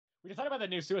We can talk about the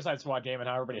new Suicide Squad game and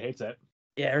how everybody hates it.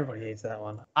 Yeah, everybody hates that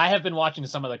one. I have been watching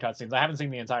some of the cutscenes. I haven't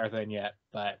seen the entire thing yet,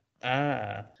 but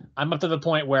I'm up to the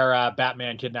point where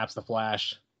Batman kidnaps the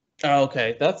Flash. Oh,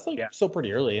 okay. That's like still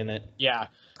pretty early, isn't it? Yeah.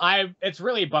 It's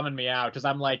really bumming me out because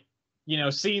I'm like,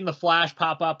 seeing the Flash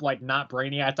pop up like not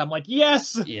Brainiac. I'm like,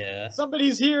 yes, yeah,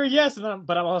 somebody's here, yes.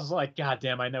 But I'm also like, God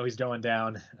damn, I know he's going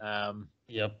down.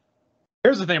 Yep.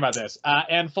 Here's the thing about this,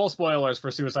 and full spoilers for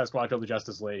Suicide Squad Kill the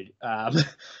Justice League.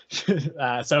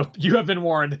 So you have been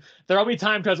warned. There will be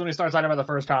time codes when we start talking about the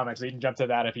first comic, so you can jump to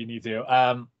that if you need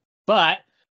to. But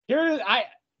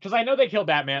because I know they kill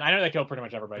Batman. I know they kill pretty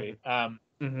much everybody. I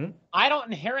don't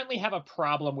inherently have a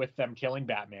problem with them killing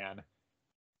Batman,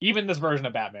 even this version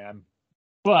of Batman.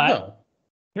 But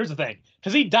here's the thing,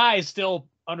 because he dies still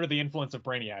under the influence of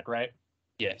Brainiac, right?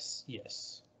 Yes.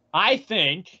 I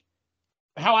think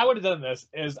how I would have done this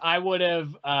is I would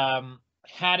have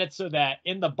had it so that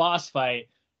in the boss fight,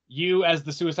 you as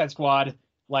the Suicide Squad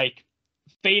like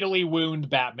fatally wound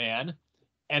Batman,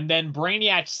 and then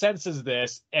Brainiac senses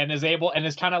this and is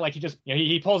kind of like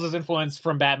he pulls his influence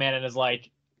from Batman and is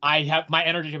like, I have my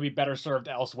energy can be better served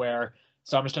elsewhere,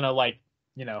 so I'm just gonna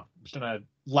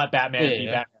let Batman be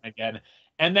Batman again.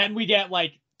 And then we get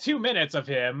like 2 minutes of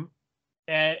him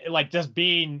like just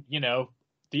being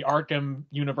the Arkham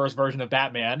universe version of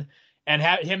Batman, and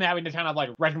him having to kind of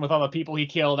like reckon with all the people he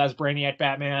killed as Brainiac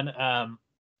Batman,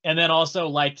 and then also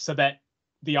like so that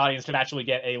the audience could actually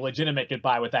get a legitimate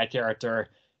goodbye with that character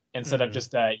instead of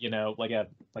just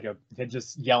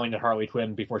just yelling at Harley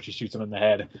Quinn before she shoots him in the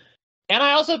head. And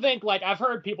I also think like I've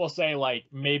heard people say like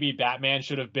maybe Batman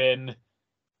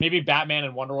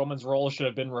and Wonder Woman's role should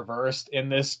have been reversed in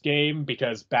this game,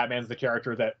 because Batman's the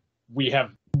character that we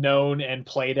have known and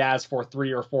played as for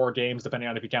 3 or 4 games, depending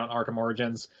on if you count Arkham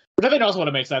Origins. Which I think also would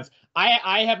have made sense.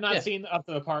 I have not seen up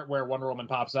to the part where Wonder Woman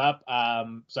pops up.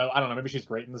 So I don't know, maybe she's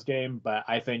great in this game, but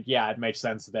I think, it makes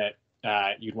sense that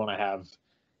you'd want to have,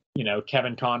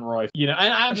 Kevin Conroy, and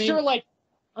I'm sure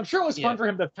it was fun for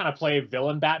him to kind of play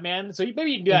villain Batman. So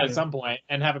maybe you can do that at some point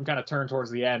and have him kind of turn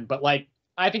towards the end. But like,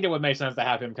 I think it would make sense to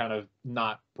have him kind of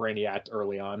not Brainiac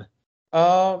early on.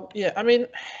 I mean,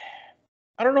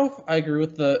 I don't know if I agree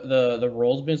with the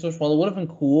roles being switched. Well, it would have been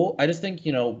cool. I just think,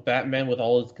 Batman with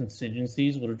all his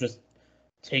contingencies would have just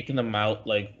taken them out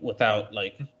like without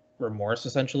like remorse,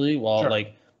 essentially. While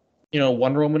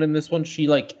Wonder Woman in this one,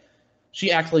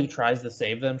 she actually tries to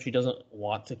save them. She doesn't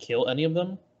want to kill any of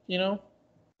them,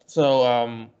 So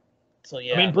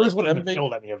yeah. I mean, Bruce wouldn't have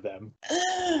killed any of them.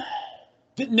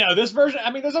 No, this version,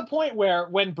 I mean, there's a point where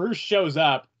when Bruce shows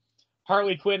up,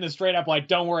 Harley Quinn is straight up like,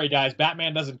 don't worry, guys,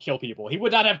 Batman doesn't kill people. He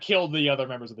would not have killed the other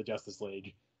members of the Justice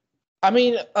League. I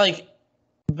mean, like,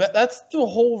 that's the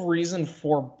whole reason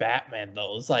for Batman,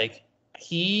 though. It's like,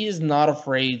 he is not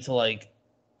afraid to,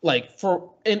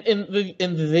 in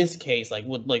this case, like,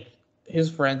 with, like, his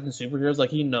friends and superheroes,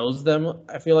 like, he knows them,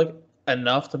 I feel like,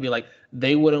 enough to be like,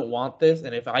 they wouldn't want this,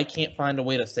 and if I can't find a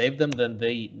way to save them, then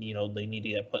they need to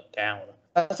get put down.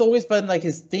 That's always been, like,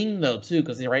 his thing, though, too,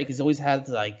 because, he's always had,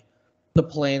 like, the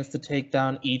plans to take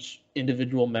down each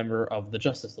individual member of the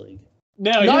Justice League.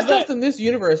 No, not just in this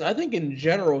universe. I think in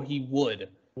general he would.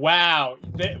 Wow.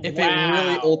 If it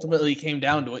really ultimately came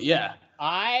down to it, yeah.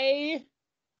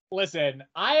 Listen,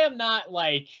 I'm not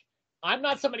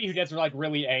somebody who gets like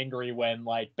really angry when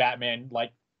like Batman,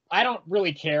 like, I don't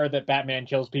really care that Batman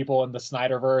kills people in the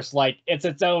Snyderverse. Like, it's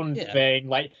its own thing.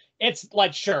 Like, it's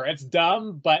like, sure, it's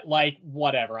dumb, but like,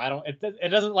 whatever.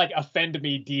 It doesn't like offend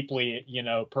me deeply,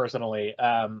 personally.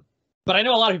 But I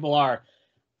know a lot of people are.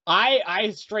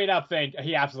 I straight up think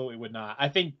he absolutely would not. I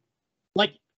think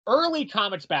like early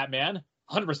comics Batman,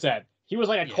 100%. He was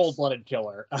like a cold-blooded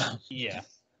killer.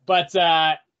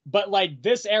 But like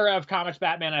this era of comics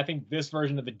Batman, I think this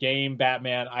version of the game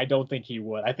Batman, I don't think he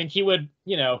would. I think he would,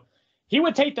 he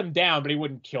would take them down, but he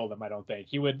wouldn't kill them, I don't think.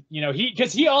 He would,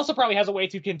 because he also probably has a way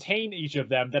to contain each of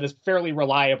them that is fairly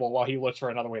reliable while he looks for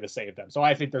another way to save them. So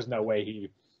I think there's no way he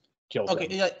kills them.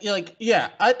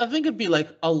 I think it'd be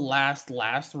like a last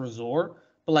resort.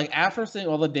 But like after seeing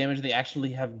all the damage they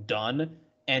actually have done,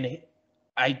 and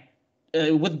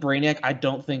with Brainiac, I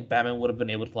don't think Batman would have been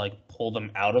able to like pull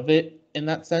them out of it in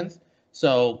that sense.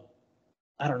 So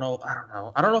I don't know.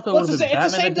 I don't know if it would have been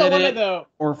Batman that did it, though,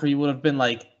 or if he would have been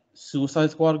like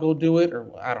Suicide Squad to go do it, or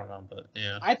I don't know. But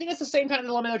yeah, I think it's the same kind of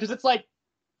dilemma because it's like,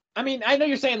 I mean, I know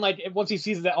you're saying like once he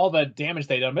sees that all the damage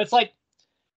they've done, but it's like,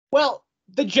 well,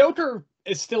 the Joker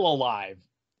is still alive,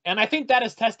 and I think that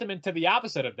is testament to the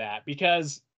opposite of that,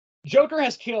 because Joker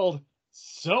has killed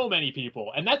so many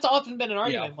people, and that's often been an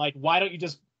argument. Like, why don't you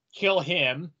just kill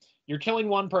him? You're killing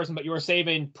one person, but you are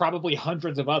saving probably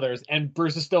hundreds of others. And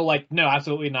Bruce is still like, no,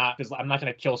 absolutely not, because I'm not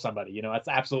going to kill somebody. You know, that's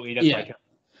absolutely just my kill.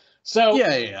 So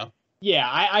yeah,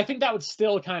 I think that would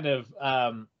still kind of.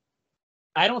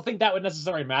 I don't think that would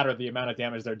necessarily matter the amount of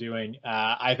damage they're doing.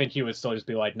 I think he would still just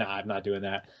be like, nah, I'm not doing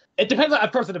that. It depends.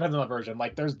 Of course, it depends on the version.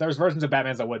 Like, there's versions of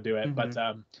Batmans that would do it, but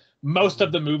most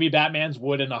of the movie Batmans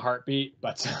would in a heartbeat.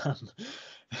 But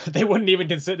they wouldn't even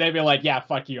consider. They'd be like, yeah,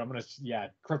 fuck you. I'm gonna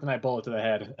kryptonite bullet to the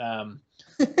head.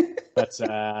 But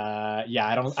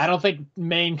yeah, I don't think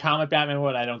main comic Batman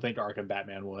would. I don't think Arkham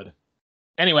Batman would.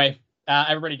 Anyway.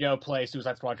 Everybody go play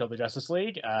Suicide Squad Kill the Justice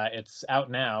League. It's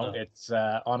out now. It's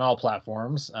on all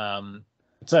platforms.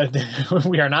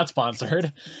 We are not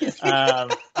sponsored.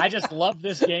 I just love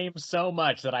this game so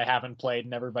much that I haven't played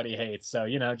and everybody hates. So,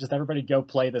 you know, just everybody go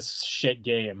play this shit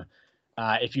game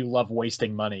if you love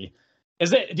wasting money.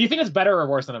 Do you think it's better or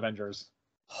worse than Avengers?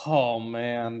 Oh,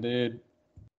 man, dude.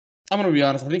 I'm gonna be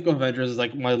honest. I think Avengers is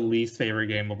like my least favorite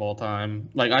game of all time.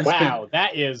 Like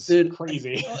that is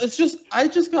crazy. It's just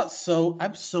I'm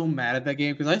so mad at that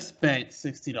game because I spent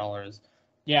 $60.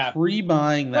 Yeah,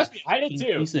 pre-buying that. I did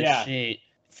too. Piece of shit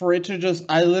for it to just.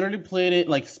 I literally played it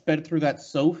like sped through that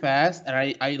so fast,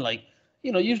 and I like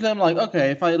usually I'm like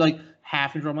okay if I like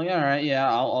half intro I'm like all right yeah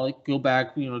I'll like, go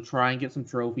back try and get some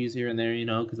trophies here and there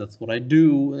because that's what I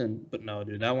do but no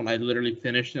dude that one I literally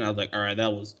finished and I was like all right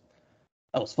that was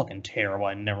fucking terrible.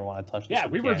 I never want to touch this. Yeah,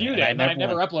 we reviewed it, and I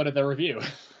never uploaded the review.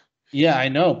 Yeah, I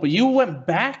know. But you went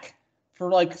back for,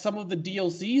 like, some of the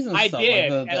DLCs and stuff. I did,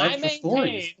 like the extra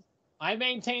stories. I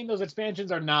maintain those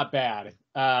expansions are not bad.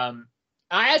 I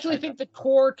actually think the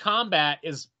core combat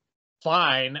is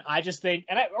fine. I just think,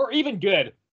 or even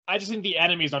good. I just think the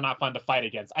enemies are not fun to fight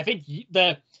against. I think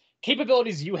the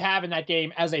capabilities you have in that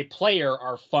game as a player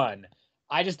are fun.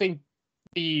 I just think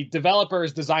the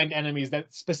developers designed enemies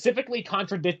that specifically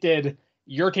contradicted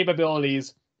your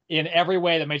capabilities in every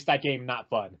way that makes that game not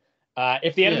fun.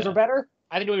 If the enemies were better,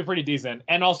 I think it would be pretty decent.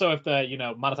 And also if the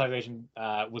monetization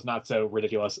was not so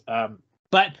ridiculous.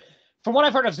 But from what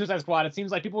I've heard of Suicide Squad, it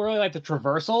seems like people really like the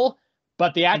traversal,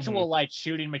 but the actual like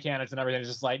shooting mechanics and everything is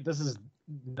just like this is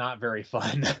not very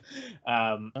fun.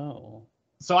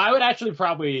 So I would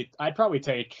actually I'd probably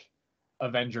take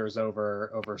Avengers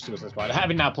over Suicide Squad,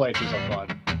 having not played Suicide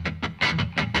Squad.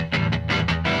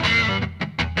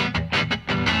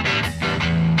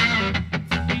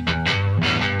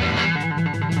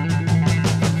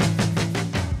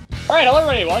 All right, hello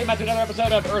everybody. Welcome back to another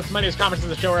episode of Earth's Mightiest Comics. This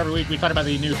is the show where every week we talk about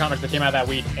the new comics that came out that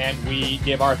week, and we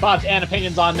give our thoughts and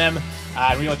opinions on them.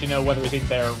 And we let you know whether we think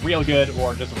they're real good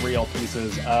or just real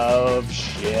pieces of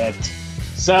shit.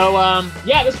 So,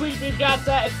 yeah, this week we've got,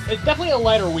 it's definitely a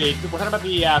lighter week. We're talking about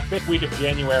the fifth week of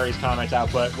January's comics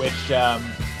output, which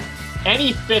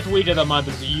any fifth week of the month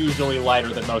is usually lighter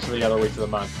than most of the other weeks of the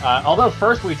month. Although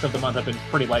first weeks of the month have been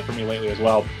pretty light for me lately as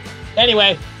well.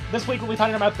 Anyway, this week we'll be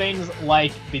talking about things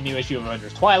like the new issue of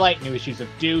Avengers Twilight, new issues of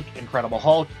Duke, Incredible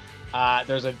Hulk.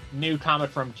 There's a new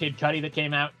comic from Kid Cudi that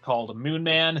came out called Moon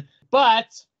Man. But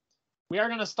we are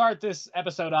going to start this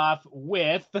episode off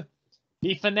with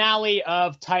the finale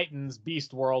of Titans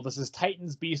Beast World. This is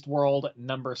Titans Beast World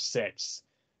number 6.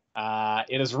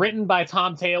 It is written by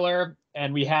Tom Taylor,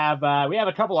 and we have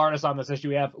a couple artists on this issue.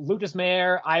 We have Lucas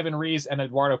Mayer, Ivan Reis, and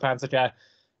Eduardo Pansica.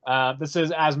 This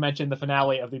is, as mentioned, the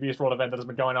finale of the Beast World event that has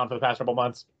been going on for the past couple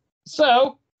months.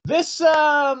 So this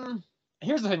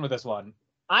here's the thing with this one.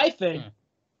 I think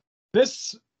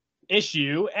this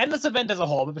issue and this event as a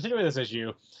whole, but particularly this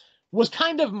issue, was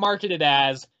kind of marketed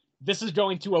as this is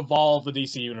going to evolve the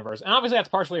DC universe. And obviously that's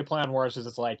partially a play on words because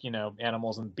it's like,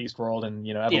 animals and Beast World and,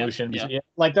 evolution. Yeah.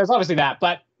 Like there's obviously that,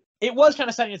 but it was kind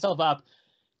of setting itself up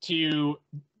to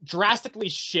drastically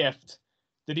shift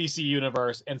the DC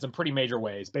universe in some pretty major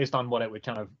ways based on what it would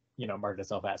kind of, market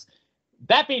itself as.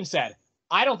 That being said,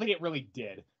 I don't think it really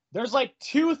did. There's like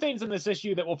two things in this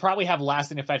issue that will probably have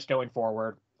lasting effects going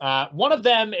forward. One of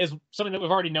them is something that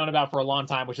we've already known about for a long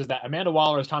time, which is that Amanda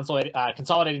Waller is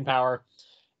consolidating power.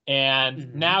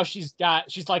 And now she's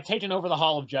like taken over the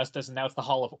Hall of Justice, and now it's the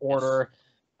Hall of Order.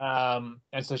 And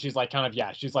so she's like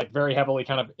she's like very heavily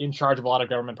kind of in charge of a lot of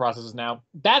government processes now.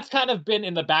 That's kind of been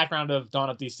in the background of Dawn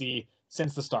of DC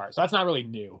since the start. So that's not really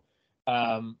new.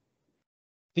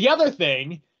 The other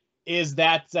thing is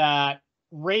that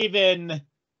Raven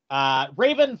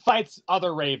fights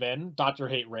other Raven, Dr.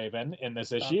 Hate Raven, in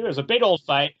this issue. There's a big old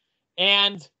fight,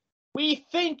 and we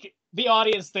think the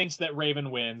audience thinks that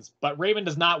Raven wins, but Raven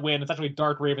does not win. It's actually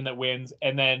Dark Raven that wins,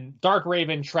 and then Dark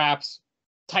Raven traps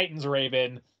Titans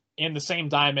Raven in the same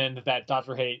diamond that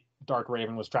Dr. Hate Dark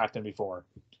Raven was trapped in before.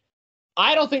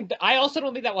 I also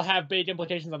don't think that will have big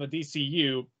implications on the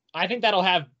DCU, I think that'll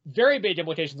have very big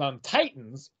implications on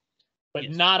Titans, but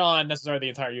Yes. not on necessarily the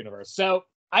entire universe. So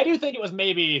I do think it was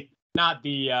maybe not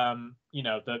the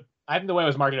I think the way it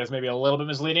was marketed is maybe a little bit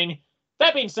misleading.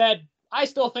 That being said, I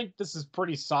still think this is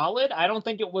pretty solid. I don't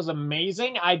think it was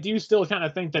amazing. I do still kind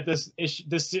of think that this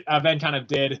event kind of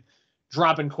did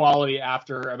drop in quality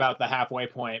after about the halfway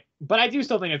point, but I do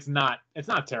still think it's not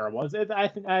terrible.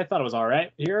 I thought it was all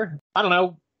right here. I don't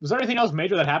know. Was there anything else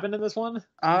major that happened in this one?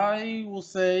 I will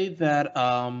say that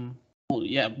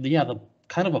the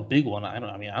kind of a big one. I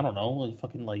don't know. Like,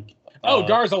 fucking like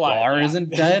Gar's alive. Gar Yeah. isn't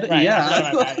dead. Right, yeah.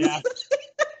 I forgot about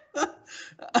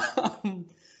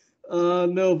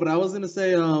that, No, but I was gonna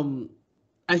say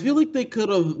I feel like they could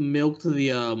have milked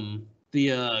the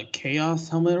Chaos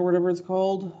helmet or whatever it's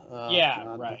called.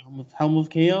 Right. Helm of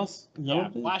Chaos. Yeah,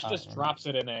 Flash just drops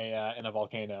it in a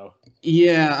volcano.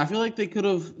 Yeah, I feel like they could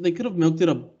have milked it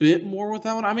a bit more with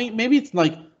that one. I mean, maybe it's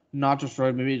like not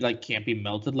destroyed, maybe it like can't be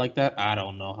melted like that. I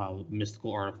don't know how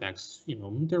mystical artifacts,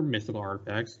 they're mystical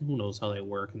artifacts. Who knows how they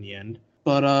work in the end?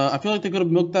 But I feel like they could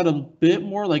have milked that a bit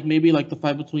more, like maybe like the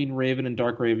fight between Raven and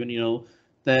Dark Raven,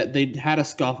 that they had a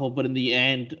scuffle, but in the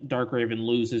end, Dark Raven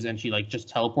loses and she like just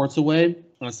teleports away,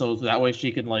 and so that way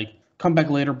she can like come back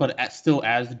later, but still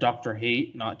as Dr.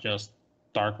 Hate, not just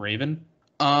Dark Raven.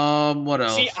 What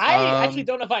else? See, I actually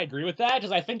don't know if I agree with that,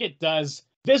 because I think it does.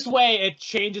 This way, it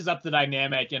changes up the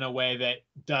dynamic in a way that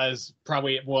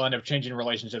will end up changing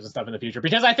relationships and stuff in the future.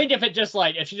 Because I think if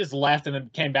she just left and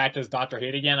then came back as Dr.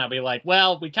 Hate again, I'd be like,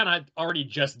 well, we kind of already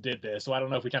just did this, so I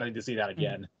don't know if we kind of need to see that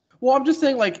again. Well, I'm just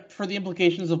saying, like, for the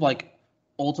implications of like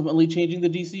ultimately changing the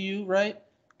DCU, right?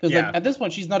 Because like at this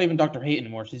point, she's not even Dr. Hate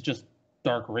anymore. She's just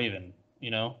Dark Raven,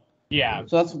 Yeah.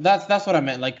 So that's what I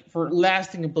meant. Like, for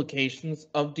lasting implications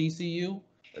of DCU.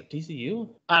 DCU?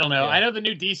 I don't know. Yeah. I know the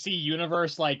new DC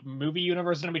universe, like movie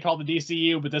universe, is going to be called the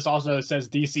DCU, but this also says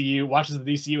DCU watches the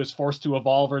DCU is forced to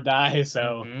evolve or die.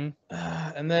 So,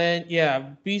 and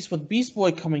then Beast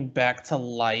Boy coming back to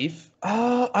life.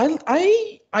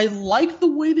 I like the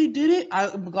way they did it.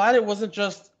 I'm glad it wasn't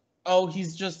just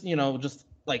he's just just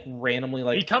like randomly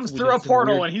like he comes through a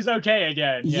portal and he's okay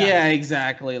again. Yeah,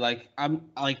 exactly. Like I'm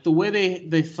like the way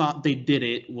they thought they did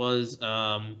it was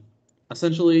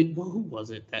essentially, who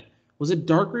was it? Was it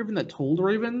Dark Raven that told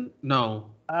Raven? No.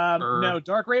 No,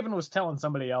 Dark Raven was telling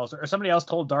somebody else, or somebody else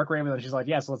told Dark Raven, and she's like,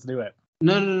 "Yes, let's do it."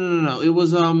 No. It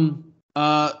was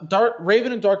Dark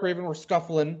Raven and Dark Raven were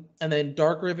scuffling, and then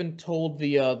Dark Raven told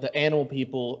the animal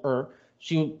people, or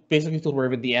she basically told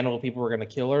Raven the animal people were gonna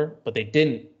kill her, but they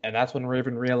didn't, and that's when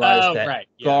Raven realized that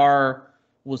Gar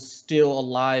was still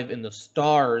alive in the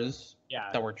stars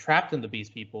that were trapped in the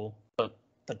Beast People.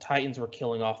 The Titans were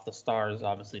killing off the stars,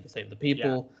 obviously, to save the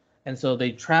people. Yeah. And so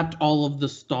they trapped all of the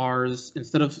stars.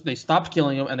 They stopped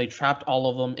killing them, and they trapped all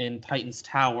of them in Titan's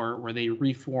Tower, where they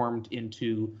reformed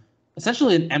into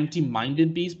essentially an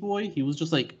empty-minded Beast Boy. He was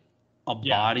just like a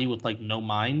body with like no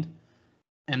mind.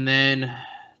 And then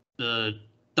the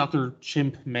Detective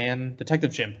Chimp,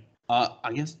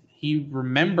 I guess he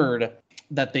remembered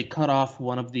that they cut off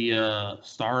one of the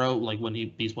Starro, like when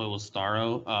Beast Boy was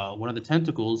Starro, one of the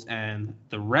tentacles, and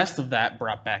the rest of that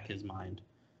brought back his mind.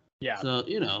 Yeah. So,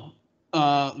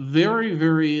 very,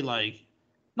 very, like,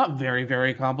 not very,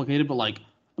 very complicated, but like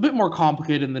a bit more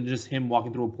complicated than just him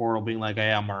walking through a portal being like,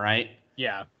 "Hey, I'm all right."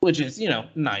 Yeah. Which is,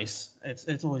 nice.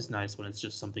 It's always nice when it's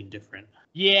just something different.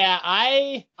 Yeah,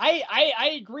 I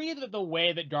agree that the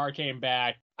way that Gar came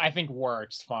back, I think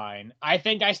works fine. I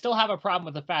think I still have a problem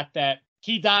with the fact that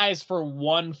he dies for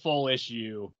one full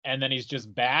issue and then he's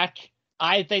just back.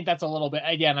 I think that's a little bit,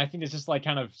 again, I think it's just like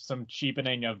kind of some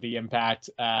cheapening of the impact.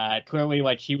 Clearly,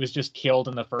 like, he was just killed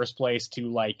in the first place to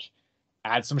like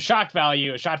add some shock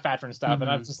value, shot factor and stuff. Mm-hmm.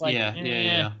 And I'm just like,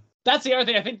 yeah. That's the other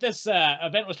thing. I think this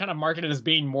event was kind of marketed as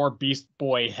being more Beast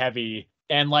Boy heavy.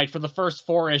 And like for the first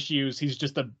 4 issues, he's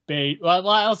just a big, well,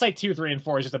 I'll say 2, 3, and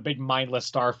 4. He's just a big mindless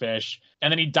starfish.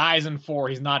 And then he dies in 4.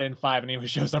 He's not in 5, and he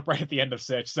shows up right at the end of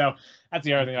 6. So that's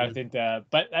the other thing I think.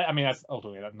 But I mean, that's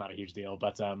ultimately not a huge deal.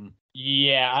 But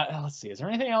yeah, let's see. Is there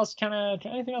anything else kind of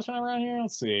around here?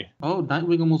 Let's see. Oh,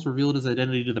 Nightwing almost revealed his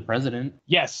identity to the president.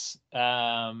 Yes.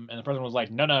 And the president was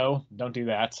like, no, don't do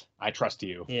that. I trust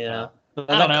you. Yeah.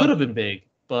 That could have been big,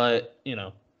 but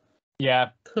yeah,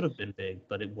 could have been big,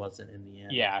 but it wasn't in the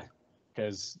end. Yeah,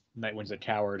 because Nightwing's a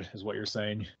coward, is what you're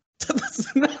saying.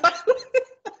 That's not...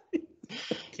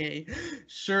 Okay,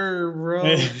 sure,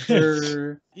 bro,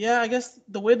 sure. Yeah, I guess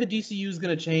the way the DCU is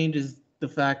gonna change is the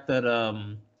fact that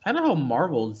kind of how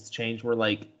Marvel's changed, where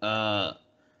like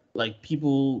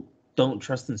people don't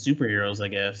trust in superheroes, I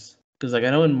guess, because like I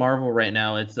know in Marvel right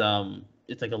now it's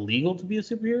it's like illegal to be a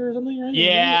superhero or something, right?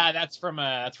 Yeah, that's from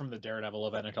the Daredevil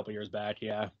event a couple years back.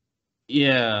 Yeah.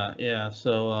 Yeah.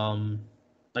 So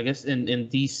I guess in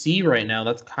DC right now,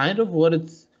 that's kind of what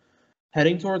it's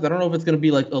heading towards. I don't know if it's gonna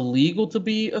be like illegal to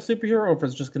be a superhero, or if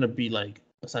it's just gonna be like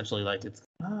essentially like it's.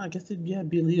 I guess it'd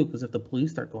be illegal because if the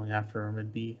police start going after him,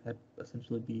 that'd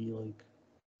essentially be like.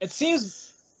 It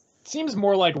seems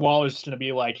more like Waller's just gonna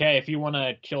be like, hey, if you want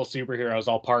to kill superheroes,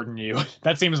 I'll pardon you.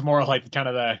 That seems more like kind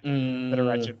of the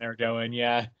direction they're going.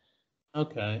 Yeah.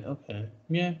 Okay.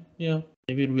 Yeah.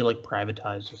 Maybe it'd be like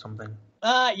privatized or something.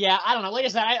 Yeah, I don't know. Like I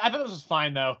said, I thought this was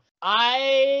fine though.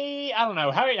 I don't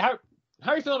know. How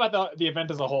are you feeling about the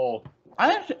event as a whole?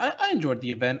 I enjoyed the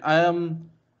event.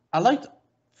 I liked,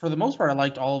 for the most part, I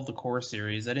liked all of the core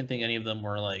series. I didn't think any of them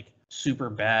were like super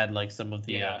bad like some of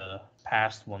the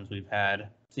past ones we've had.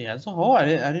 So yeah, as a whole, I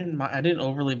didn't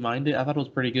overly mind it. I thought it was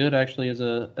pretty good actually. As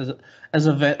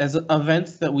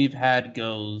events that we've had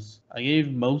goes, I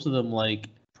gave most of them like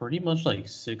pretty much like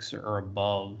 6 or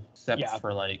above, except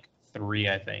for like 3,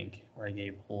 I think, where I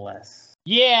gave less.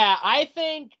 Yeah, I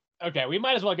think. Okay, we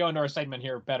might as well go into our segment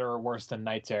here. Better or worse than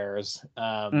Night Terrors?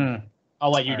 I'll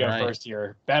let you go first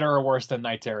here. Better or worse than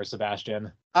Night Terrors,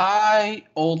 Sebastian? I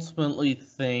ultimately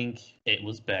think it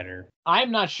was better.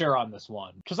 I'm not sure on this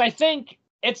one because I think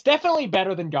it's definitely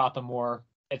better than Gotham War.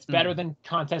 It's better than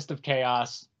Contest of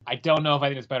Chaos. I don't know if I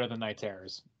think it's better than Night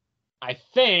Terrors. I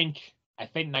think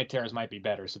Night Terrors might be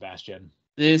better, Sebastian.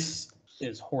 This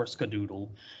is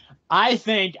horse-cadoodle. I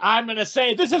think I'm going to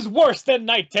say this is worse than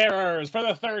Night Terrors for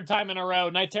the 3rd time in a row.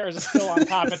 Night Terrors is still on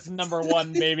top. It's number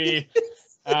 1, baby.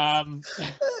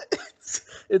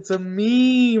 It's a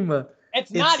meme.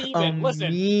 It's not even. Listen,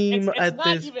 meme it's at not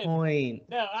this even, point.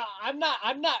 No, I'm not.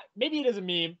 Maybe it is a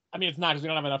meme. I mean, it's not because we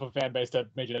don't have enough of a fan base to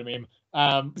make it a meme.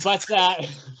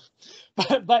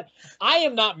 But I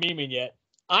am not memeing it.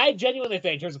 I genuinely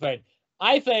think. Here's the thing.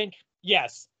 I think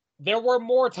yes, there were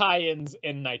more tie-ins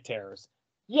in Night Terrors.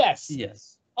 Yes.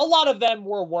 A lot of them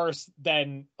were worse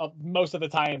than most of the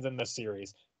tie-ins in this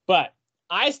series, but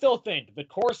I still think the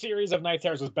core series of Night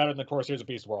Terrors was better than the core series of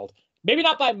Beast World. Maybe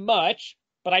not by much,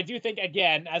 but I do think,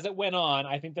 again, as it went on,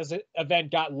 I think this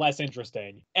event got less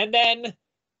interesting. And then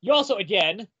you also,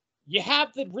 again, you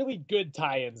have the really good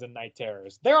tie-ins in Night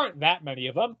Terrors. There aren't that many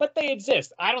of them, but they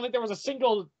exist. I don't think there was a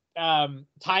single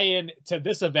tie-in to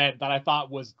this event that I thought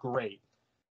was great.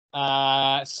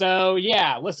 So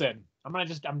yeah, listen,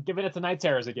 I'm giving it to Night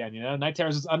Terrors again. You know, Night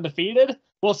Terrors is undefeated.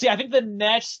 We'll see. I think the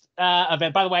next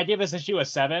event. By the way, I gave this issue a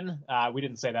 7. We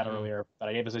didn't say that earlier, but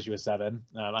I gave this issue a 7.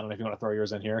 I don't know if you want to throw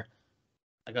yours in here.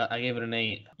 I gave it an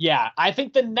 8. Yeah, I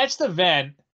think the next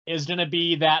event is going to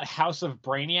be that House of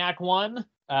Brainiac one.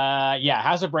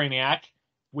 House of Brainiac,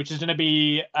 which is going to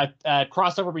be a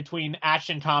crossover between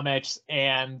Action Comics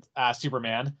and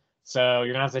Superman. So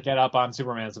you're going to have to get up on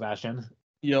Superman, Sebastian.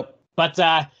 Yep. But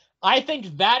I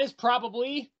think that is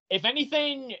probably, if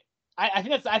anything, I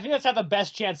think that's had the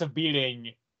best chance of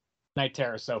beating Night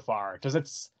Terror so far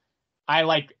because I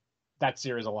like that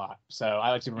series a lot. So I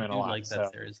like Superman a lot. I like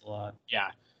that series a lot. Yeah.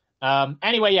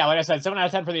 Anyway, yeah, like I said, 7 out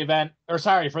of 10 for the event. Or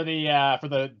sorry, for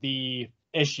the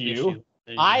issue.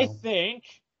 I think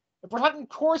if we're talking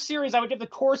core series, I would give the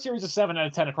core series a 7 out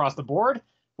of 10 across the board.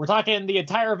 We're talking the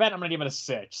entire event, I'm gonna give it a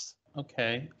 6.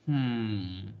 Okay.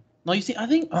 No, you see, I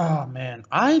think, oh man,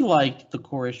 I liked the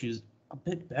core issues a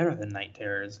bit better than Night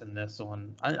Terrors in this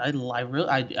one.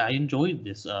 I enjoyed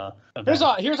this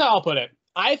event. Here's how I'll put it.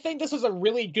 I think this was a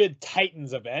really good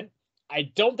Titans event.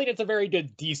 I don't think it's a very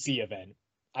good DC event.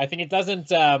 I think it doesn't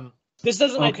this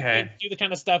doesn't do the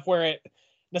kind of stuff where it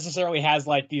necessarily has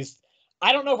like these.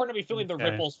 I don't know if we're going to be feeling the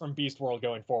ripples from Beast World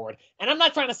going forward. And I'm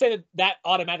not trying to say that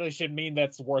automatically should mean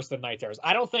that's worse than Night Terrors.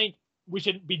 I don't think we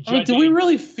should be judging. Do we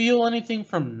really feel anything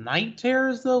from Night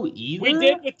Terrors though either? We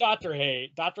did with Dr.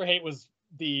 Hate. Dr. Hate was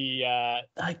the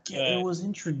it was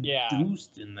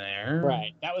introduced in there.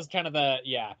 Right. That was kind of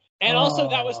and also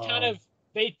that was kind of,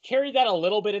 they carried that a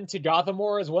little bit into Gotham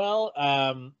War as well.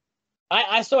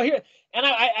 I saw here, and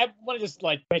I want to just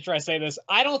like make sure I say this.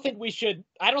 I don't think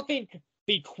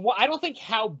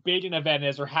how big an event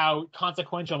is or how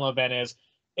consequential an event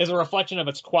is a reflection of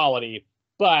its quality.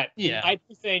 But yeah, I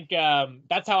do think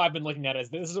that's how I've been looking at it.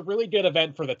 This is a really good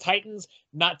event for the Titans,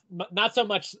 not so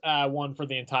much one for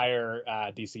the entire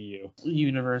DCU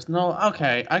universe. No,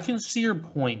 okay, I can see your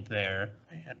point there.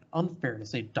 Man, unfair to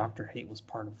say Dr. Hate was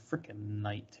part of freaking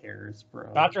Night Terrors,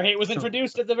 bro. Dr. Hate was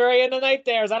introduced at the very end of Night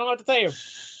Terrors. I don't know what to tell you.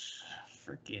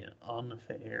 Freaking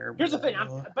unfair. Here's the thing,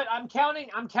 I'm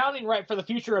counting right for the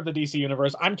future of the DC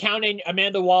universe. I'm counting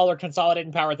Amanda Waller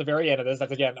consolidating power at the very end of this.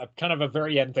 That's again kind of a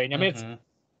very end thing. I mean,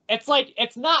 it's like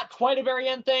it's not quite a very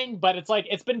end thing, but it's like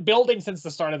it's been building since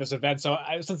the start of this event. So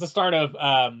since the start of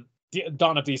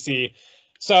Dawn of DC.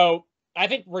 So I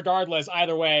think regardless,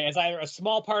 either way, it's either a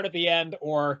small part at the end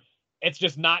or it's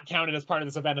just not counted as part of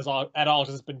this event at all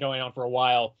because it's been going on for a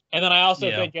while. And then I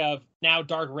also think of now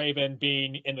Dark Raven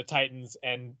being in the Titans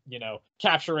and, you know,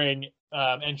 capturing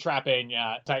and trapping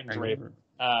Titans Raven.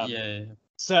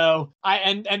 So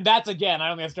and that's, again, I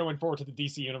don't think that's going forward to the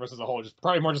DC universe as a whole, just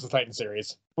probably more just the Titan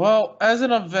series. Well, as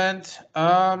an event,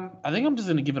 I think I'm just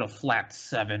gonna give it a flat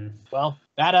 7. Well,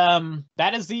 that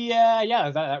is the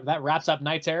that wraps up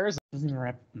Night Terrors. Doesn't even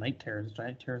wrap Night Terrors.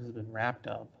 Night Terrors has been wrapped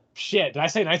up. Shit, did I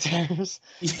say Night Terrors?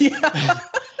 Yeah.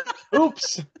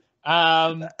 Oops.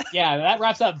 Yeah, that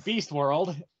wraps up Beast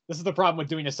World. This is the problem with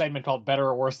doing a segment called Better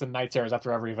or Worse Than Night Terrors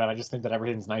after every event. I just think that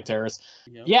everything's Night Terrors.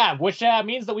 Yep. Yeah, which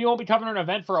means that we won't be covering an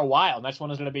event for a while. Next one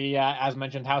is going to be, as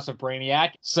mentioned, House of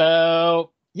Brainiac.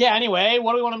 So, yeah, anyway,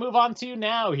 what do we want to move on to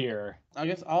now here? I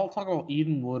guess I'll talk about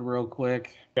Edenwood real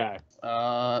quick. Okay.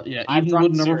 Yeah,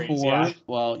 Edenwood number 4. Yeah.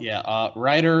 Well, yeah,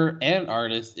 writer and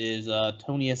artist is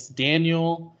Tonius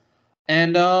Daniel.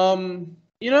 And,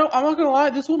 you know, I'm not going to lie,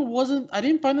 I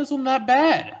didn't find this one that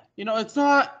bad. You know, it's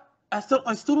not, I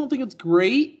still don't think it's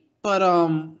great, but,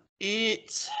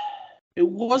 it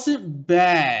wasn't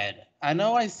bad. I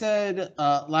know I said,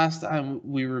 last time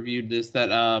we reviewed this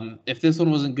that, if this one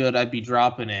wasn't good, I'd be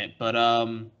dropping it, but,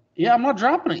 yeah, I'm not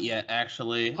dropping it yet,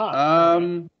 actually.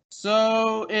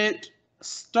 So it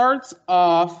starts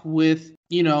off with,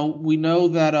 you know, we know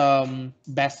that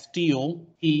Bastille,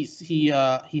 he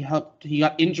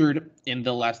got injured in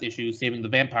the last issue saving the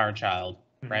vampire child,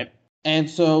 right? And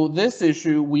so this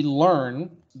issue we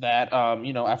learn that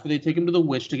you know, after they take him to the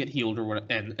witch to get healed or what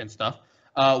and stuff,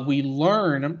 we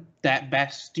learn that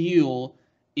Bastille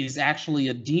is actually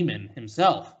a demon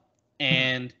himself,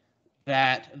 and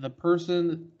that the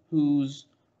person whose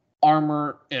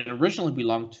armor it originally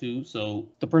belonged to, so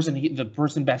the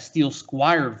person Bastille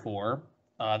squired for,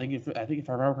 I think if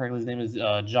I remember correctly, his name is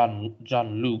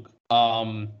Jean-Luc.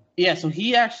 Yeah, so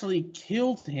he actually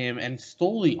killed him and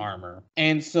stole the armor,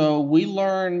 and so we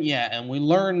learn,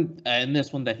 in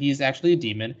this one that he's actually a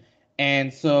demon,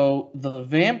 and so the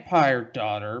vampire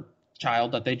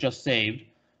child that they just saved,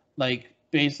 like,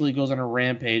 basically goes on a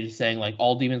rampage saying like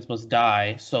all demons must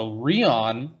die. So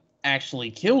Rion actually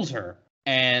kills her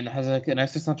and has like an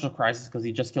existential crisis because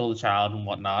he just killed a child and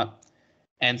whatnot.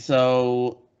 And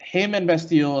so him and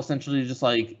Bastille essentially just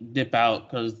like dip out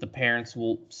because the parents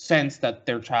will sense that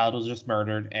their child was just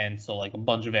murdered, and so like a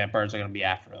bunch of vampires are going to be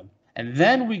after them. And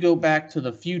then we go back to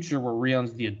the future where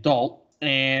Rion's the adult,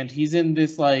 and he's in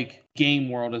this like game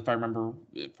world, if I remember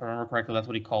correctly, that's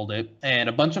what he called it. And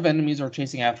a bunch of enemies are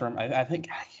chasing after him. I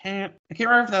can't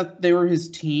remember if that they were his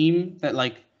team that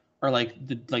like are like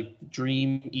the like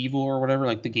Dream Evil or whatever,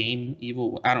 like the game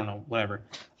Evil. I don't know, whatever.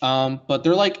 But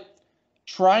they're like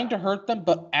trying to hurt them,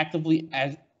 but actively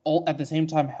at the same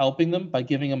time helping them by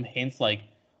giving them hints. Like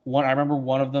I remember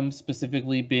one of them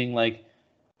specifically being like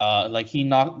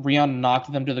Rion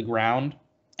knocked them to the ground,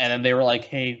 and then they were like,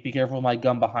 "Hey, be careful of my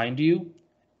gun behind you."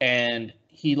 And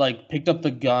he like picked up the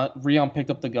gun. Rion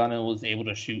picked up the gun and was able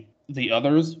to shoot the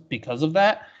others because of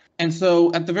that. And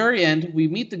so at the very end, we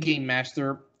meet the game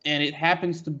master, and it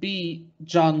happens to be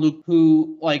Jean-Luc,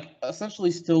 who like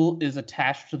essentially still is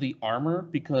attached to the armor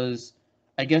because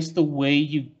I guess the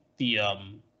way the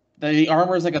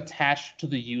armor is like attached to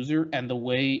the user, and the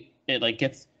way it like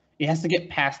it has to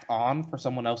get passed on for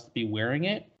someone else to be wearing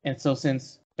it. And so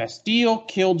since Bastille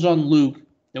killed Jean-Luc,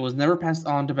 it was never passed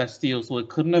on to Bastille, so it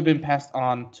couldn't have been passed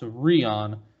on to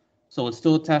Rion. So it's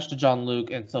still attached to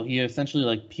Jean-Luc, and so he essentially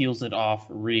like peels it off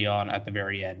Rion at the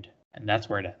very end. And that's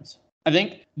where it ends. I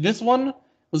think this one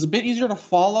was a bit easier to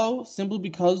follow simply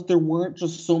because there weren't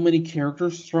just so many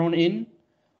characters thrown in.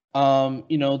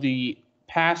 You know, the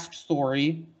past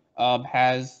story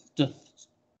has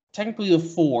technically the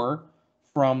 4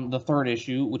 from the 3rd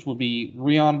issue, which would be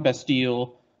Rion,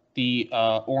 Bastille, the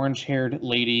orange-haired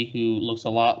lady who looks a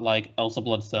lot like Elsa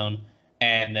Bloodstone,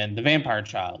 and then the vampire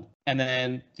child. And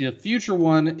then the future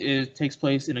one takes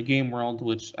place in a game world,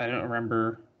 which I don't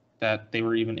remember that they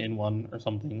were even in one or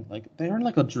something. Like they were in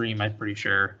like a dream, I'm pretty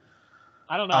sure.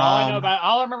 I don't know.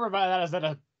 All I remember about that is that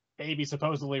a baby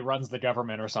supposedly runs the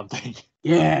government or something.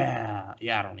 Yeah,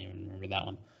 I don't even remember that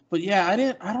one. But yeah,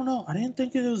 I don't know. I didn't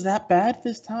think it was that bad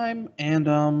this time, and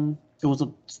it was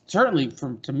certainly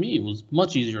to me it was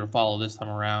much easier to follow this time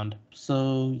around.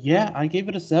 So yeah, I gave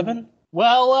it a 7.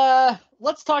 Well,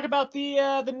 let's talk about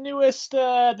the newest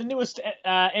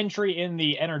entry in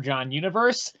the Energon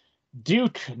universe,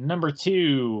 Duke number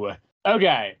 2.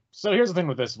 Okay, so here's the thing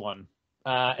with this one.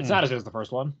 It's not as good as the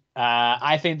first one.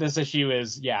 I think this issue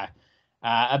is,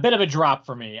 a bit of a drop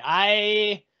for me.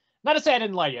 Not to say I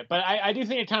didn't like it, but I do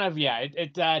think it kind of,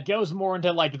 it goes more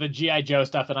into like the G.I. Joe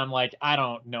stuff, and I'm like, I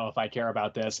don't know if I care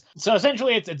about this. So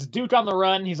essentially, it's Duke on the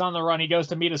run. He's on the run. He goes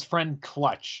to meet his friend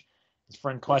Clutch. His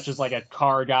friend Clutch is like a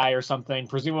car guy or something,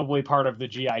 presumably part of the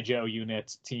G.I. Joe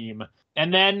unit team.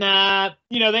 And then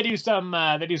they do some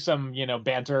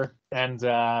banter, and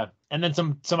then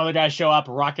some other guys show up,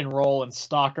 Rock and Roll and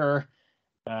Stalker.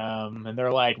 And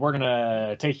they're like, we're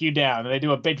gonna take you down. And they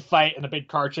do a big fight and a big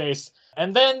car chase.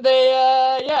 And then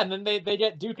they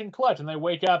get Duke and Clutch, and they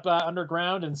wake up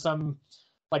underground in some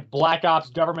like Black Ops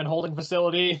government holding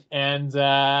facility. And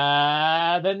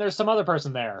then there's some other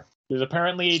person there who's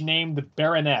apparently named the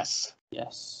Baroness.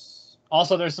 Yes.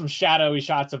 Also, there's some shadowy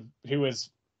shots of who is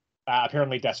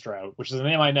apparently Destro, which is a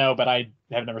name I know, but I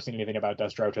have never seen anything about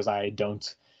Destro because I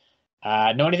don't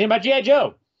know anything about G.I.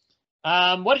 Joe.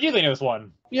 What did you think of this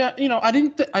one? Yeah, I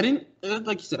didn't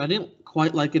like you said, I didn't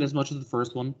quite like it as much as the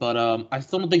first one, but I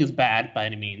still don't think it's bad by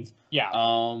any means. Yeah.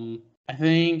 I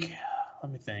think,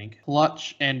 let me think.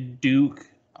 Clutch and Duke,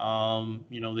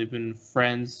 they've been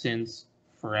friends since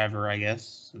forever, I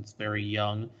guess, since very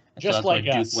young. And Just so that's like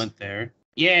why us. Duke went there.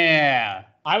 Yeah.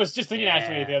 I was just thinking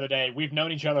actually the other day, we've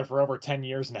known each other for over 10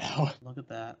 years now. Look at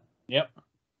that. Yep.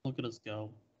 Look at us go.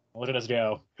 Look at us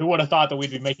go. Who would have thought that we'd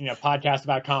be making a podcast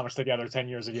about comics together 10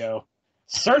 years ago?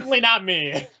 Certainly not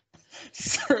me.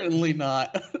 Certainly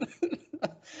not.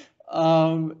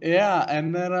 Yeah,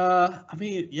 and then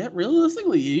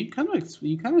realistically, you kind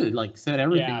of like said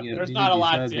everything. Yeah, there's not a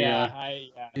lot. Said,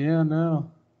 Yeah, no.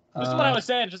 This is what I was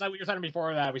saying, just like what you were saying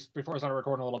before that. Before we started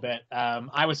recording a little bit,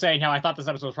 I was saying how I thought this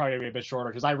episode was probably going to be a bit shorter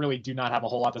because I really do not have a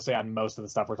whole lot to say on most of the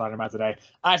stuff we're talking about today.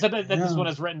 I said that this one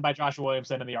is written by Joshua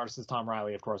Williamson and the artist is Tom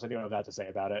Riley, of course. I do have that to say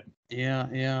about it.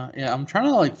 Yeah. I'm trying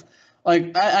to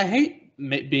I hate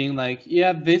being like,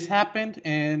 yeah, this happened,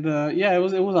 and it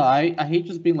was I hate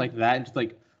just being like that and just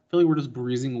like feel like we're just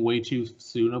breezing way too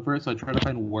soon over it. So I try to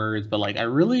find words, but like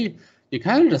you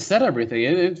kind of just said everything.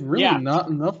 It's really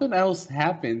nothing else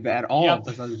happened at all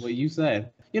besides what you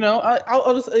said.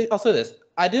 I'll say this.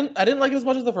 I didn't like it as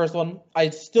much as the first one. I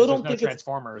still don't think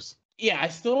Transformers. I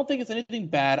still don't think it's anything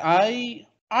bad.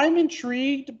 I'm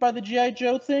intrigued by the G.I.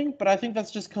 Joe thing, but I think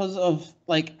that's just because of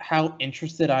like how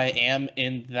interested I am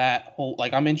in that whole.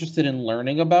 Like, I'm interested in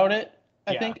learning about it.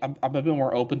 I think I'm a bit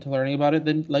more open to learning about it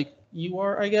than like you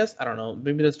are. I guess I don't know.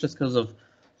 Maybe that's just because of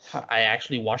how I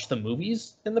actually watched the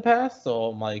movies in the past. So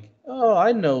I'm like, oh,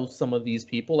 I know some of these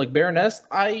people. Like Baroness,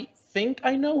 I think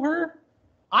I know her.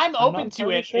 I'm open to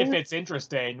it if it's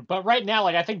interesting, but right now,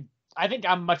 like I think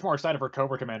I'm much more excited for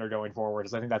Cobra Commander going forward,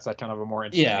 because I think that's that kind of a more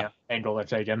interesting angle they're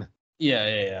taking.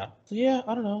 Yeah. So yeah,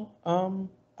 I don't know.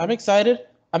 I'm excited.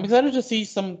 I'm excited to see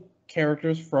some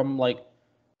characters from like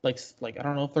I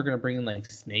don't know if they're gonna bring in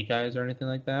like Snake Eyes or anything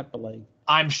like that, but like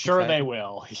I'm sure they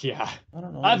will. Yeah. I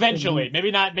don't know. Eventually,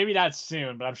 maybe not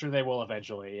soon, but I'm sure they will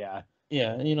eventually. Yeah.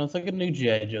 Yeah, it's like a new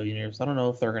G.I. Joe universe. I don't know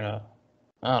what they're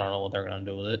gonna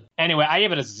do with it. Anyway, I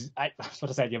was about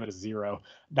to say I give it a 0.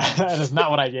 That is not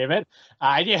what I gave it.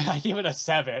 I gave it a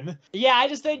 7. Yeah, I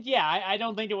just think I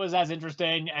don't think it was as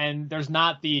interesting, and there's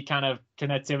not the kind of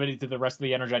connectivity to the rest of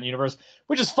the Energon universe,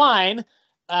 which is fine.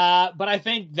 But I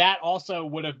think that also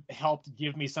would have helped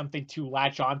give me something to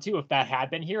latch onto if that had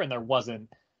been here, and there wasn't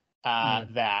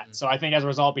that. So I think as a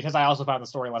result, because I also found the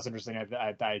story less interesting,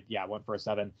 I went for a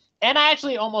 7. And I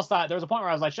actually almost thought there was a point where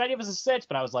I was like, should I give this a 6?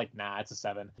 But I was like, nah, it's a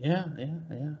 7. Yeah.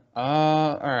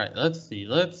 All right. Let's see.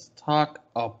 Let's talk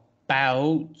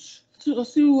about.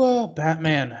 Let's do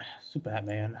Batman. Let's do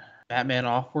Batman. Batman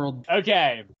Offworld.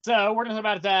 Okay, so we're gonna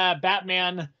talk about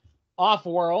Batman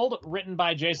Offworld, written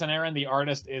by Jason Aaron. The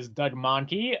artist is Doug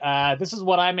Mahnke. This is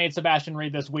what I made Sebastian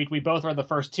read this week. We both read the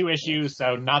first 2 issues,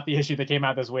 so not the issue that came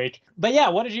out this week. But yeah,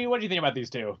 what did you think about these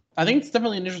 2? I think it's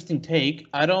definitely an interesting take.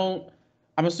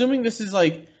 I'm assuming this is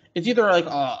like it's either like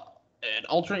an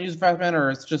alternate use of Batman,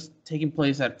 or it's just taking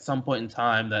place at some point in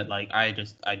time that like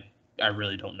I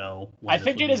really don't know. I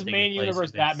think it is main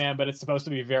universe Batman, but it's supposed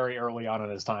to be very early on in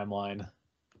his timeline.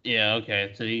 Yeah,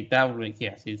 okay. So that would make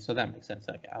so that makes sense.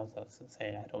 Okay, I was going to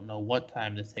say I don't know what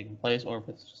time this is taking place, or if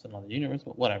it's just another universe,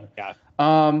 but whatever. Yeah.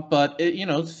 But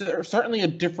it, certainly a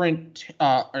different,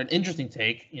 an interesting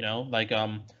take.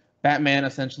 Batman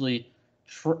essentially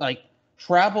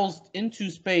travels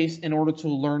into space in order to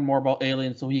learn more about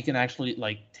aliens, so he can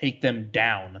actually take them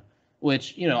down.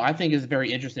 Which I think is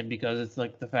very interesting, because it's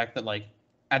like the fact that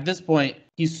at this point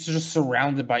he's just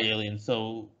surrounded by aliens,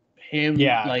 so him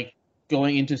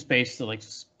going into space to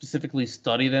specifically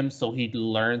study them so he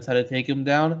learns how to take them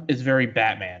down is very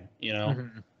Batman,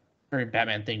 Mm-hmm. very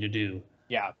Batman thing to do.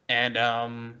 Yeah. And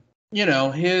you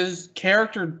know, his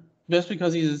character, just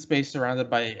because he's in space surrounded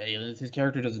by aliens, his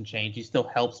character doesn't change. He still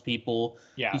helps people.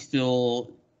 Yeah. He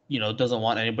still, you know, doesn't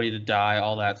want anybody to die,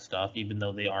 all that stuff, even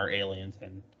though they are aliens.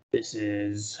 And this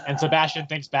is. And Sebastian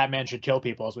thinks Batman should kill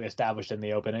people, as we established in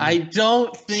the opening. I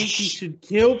don't think he should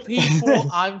kill people.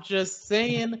 I'm just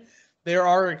saying there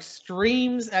are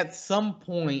extremes at some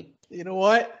point. You know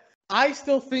what? I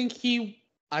still think he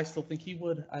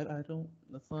would. I don't.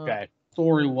 That's not. Okay.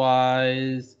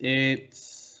 Story-wise,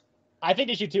 it's. I think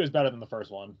issue 2 is better than the first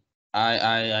one.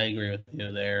 I agree with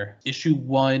you there. Issue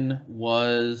 1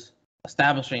 was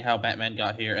establishing how Batman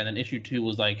got here, and then issue 2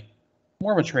 was like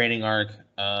more of a training arc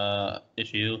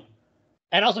issue.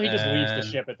 And also, he just leaves the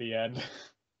ship at the end.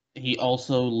 He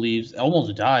also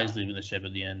almost dies leaving the ship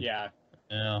at the end. Yeah.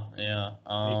 Yeah.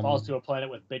 He falls to a planet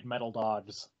with big metal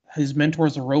dogs. His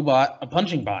mentor's a robot, a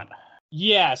punching bot.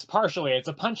 Yes, partially. It's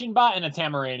a punching bot and a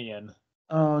Tamaranian.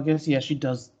 Oh, I guess, yeah, she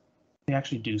does. They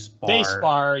actually do spar. They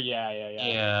spar,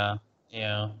 yeah.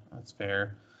 Yeah, that's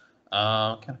fair.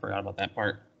 Kind of forgot about that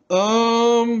part.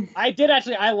 I did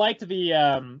actually. I liked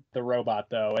the robot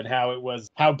though, and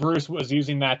how Bruce was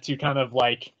using that to kind of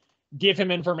like give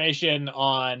him information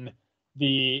on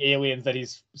the aliens that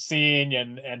he's seeing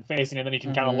and facing, and then he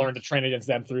can kind of learn to train against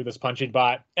them through this punching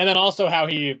bot. And then also how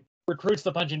he recruits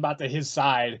the punching bot to his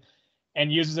side and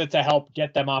uses it to help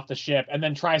get them off the ship, and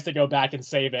then tries to go back and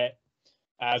save it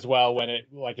as well when it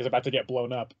like is about to get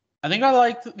blown up. I think I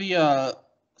liked the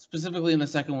specifically in the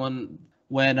second one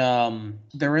when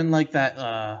they're in like that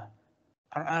I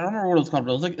don't remember what it was called,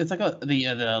 but it's like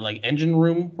the like engine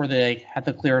room where they had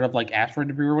to clear it of like asteroid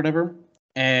debris or whatever.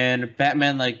 And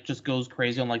Batman like just goes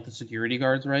crazy on like the security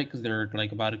guards, right? Because they're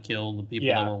like about to kill the people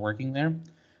that were working there.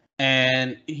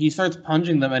 And he starts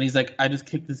punching them, and he's like, "I just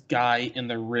kicked this guy in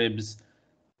the ribs."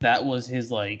 That was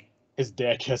his like his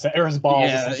dick, or his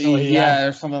balls. Yeah,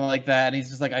 or something like that. And he's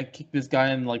just like, "I kicked this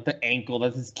guy in like the ankle.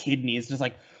 That's his kidney." It's just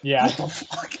like, what the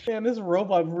fuck? Man, this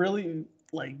robot really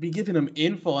like be giving him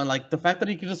info, and like the fact that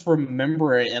he can just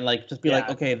remember it and like just be like,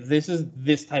 okay, this is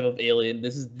this type of alien,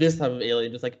 this is this type of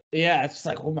alien, just like it's just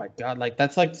like, oh my god, like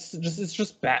that's like it's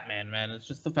just Batman, man. It's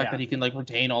just the fact that he can like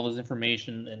retain all this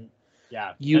information and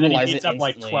utilize and then he beats it up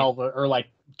like 12 or like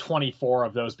 24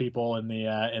 of those people in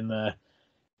the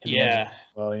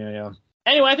well, yeah.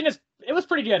 Anyway, I think it was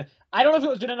pretty good. I don't know if it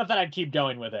was good enough that I'd keep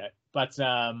going with it, but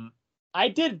I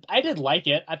did like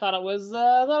it. I thought it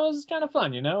was kind of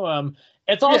fun, you know.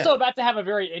 It's also about to have a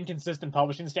very inconsistent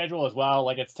publishing schedule as well.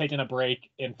 Like it's taking a break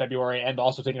in February and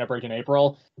also taking a break in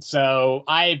April. So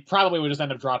I probably would just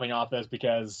end up dropping off this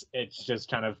because it's just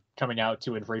kind of coming out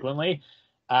too infrequently.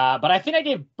 But I think I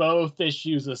gave both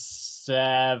issues a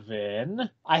 7.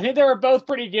 I think they were both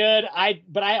pretty good. I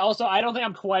don't think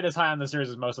I'm quite as high on the series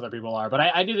as most other people are. But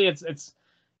I do think it's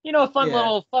you know, a fun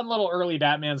little early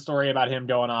Batman story about him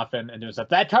going off and doing stuff.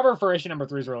 That cover for issue number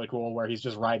 3 is really cool, where he's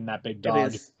just riding that big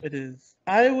dog. It is.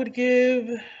 I would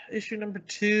give issue number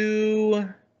 2.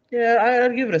 Yeah,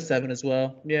 I'd give it a 7 as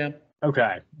well. Yeah.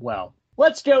 Okay. Well,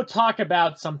 let's go talk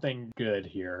about something good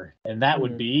here, and that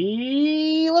would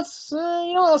be let's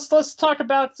talk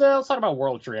about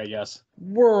World Tree, I guess.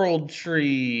 World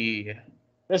Tree.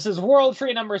 This is World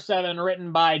Tree number 7,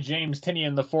 written by James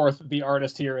Tynion IV. The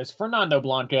artist here is Fernando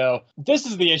Blanco. This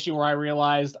is the issue where I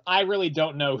realized I really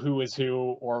don't know who is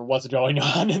who or what's going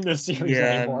on in this series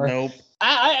anymore. Nope.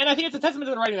 And I think it's a testament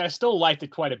to the writing that I still liked it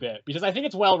quite a bit, because I think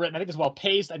it's well written, I think it's well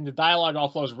paced, and the dialogue all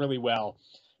flows really well.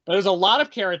 But there's a lot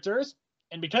of characters,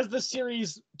 and because this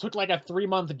series took like a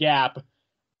 3-month gap,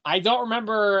 I don't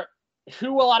remember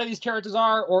who a lot of these characters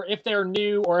are, or if they're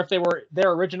new, or if they were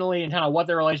there originally, and kind of what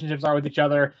their relationships are with each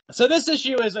other. So this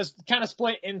issue is kind of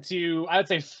split into, I would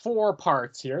say, 4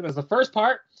 parts here. There's the first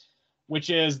part, which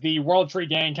is the World Tree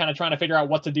gang kind of trying to figure out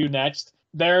what to do next.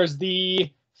 There's the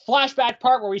flashback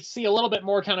part where we see a little bit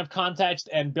more kind of context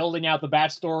and building out the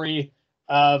backstory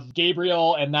of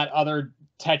Gabriel and that other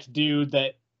tech dude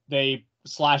that they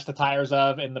slashed the tires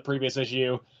of in the previous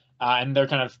issue, and they're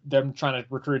trying to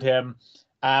recruit him.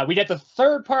 We get the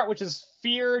third part, which is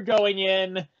Fear going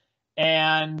in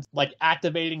and like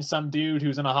activating some dude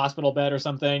who's in a hospital bed or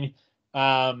something.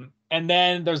 And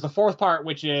then there's the fourth part,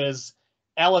 which is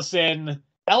Ellison's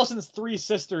 3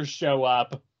 sisters show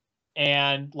up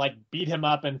and like beat him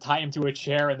up and tie him to a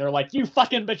chair, and they're like, "You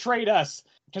fucking betrayed us."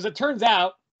 Because it turns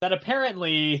out that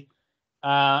apparently,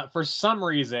 for some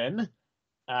reason,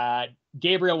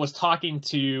 Gabriel was talking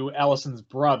to Ellison's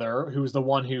brother, who's the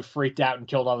one who freaked out and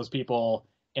killed all those people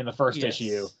in the first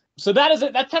issue. So that's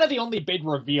kind of the only big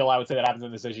reveal I would say that happens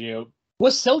in this issue.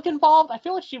 Was Silk involved? I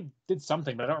feel like she did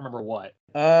something, but I don't remember what.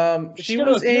 Did She go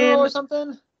to was a funeral in. or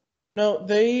something? No,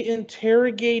 they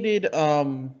interrogated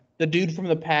the dude from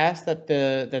the past that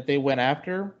they went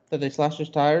after, that they slashed his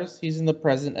tires. He's in the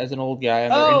present as an old guy,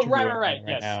 and they're Oh, interviewing right. him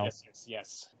Yes, now.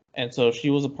 yes. And so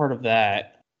she was a part of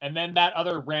that. And then that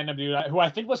other random dude, who I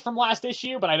think was from last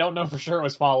issue, but I don't know for sure,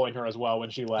 was following her as well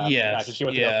when she left. Yes, Because she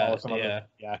went to go follow some yeah. other.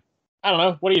 Yeah. I don't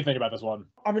know. What do you think about this one?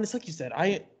 I mean, it's like you said.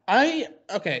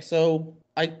 Okay. So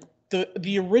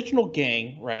the original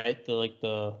gang, right?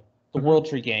 The World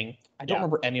Tree gang. I don't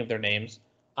remember any of their names.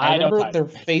 I remember their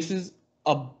faces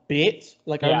a bit.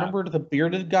 Like I remember the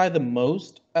bearded guy the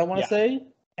most. I want to say.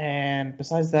 And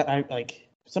besides that, I like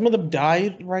some of them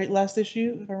died right last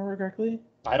issue, if I remember correctly.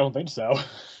 I don't think so.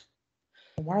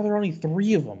 Why are there only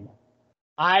 3 of them?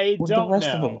 Where'd the rest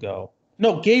of them go?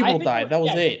 No, Gabriel died. That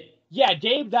was it. Yeah,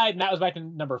 Gabe died, and that was back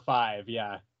in number 5.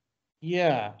 Yeah.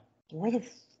 Yeah. Where the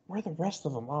rest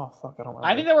of them? Oh fuck, I don't remember.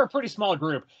 I think they were a pretty small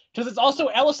group because it's also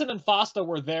Ellison and Foster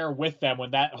were there with them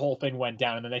when that whole thing went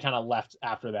down, and then they kind of left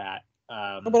after that.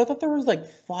 No, but I thought there was like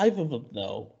 5 of them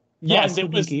though. Yes,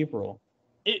 it was Gabriel.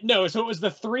 So it was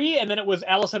the 3, and then it was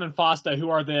Ellison and Foster, who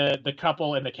are the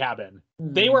couple in the cabin.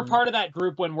 They were part of that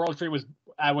group when World Tree was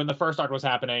when the first arc was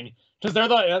happening, because they're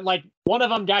the one of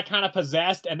them got kind of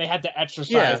possessed, and they had to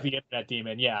exorcise the internet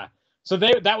demon. Yeah, so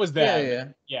that was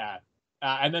them. Yeah.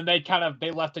 And then they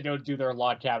left to go do their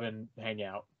log cabin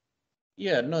hangout.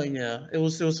 Yeah, no, yeah, it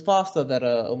was Foster that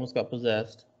almost got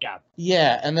possessed. Yeah.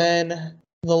 Yeah, and then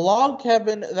the log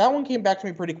cabin, that one came back to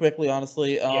me pretty quickly,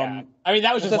 honestly. Yeah. I mean,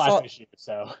 that was just last issue,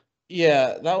 so.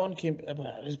 Yeah, that one came.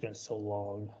 It's been so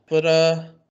long, but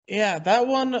yeah, that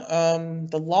one,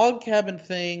 the log cabin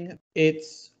thing,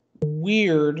 it's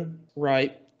weird,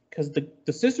 right? Because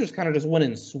the sisters kind of just went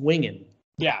in swinging.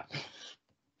 Yeah.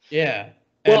 Yeah.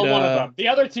 Well, one of them. The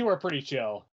other 2 are pretty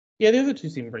chill. Yeah, the other 2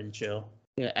 seem pretty chill.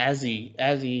 Yeah, Azzy.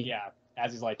 Yeah,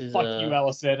 Azzy's like, fuck you,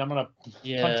 Ellison. I'm gonna punch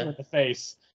you in the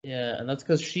face. Yeah, and that's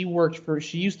because she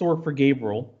used to work for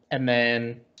Gabriel, and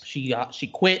then she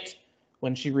quit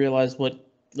when she realized what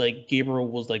like Gabriel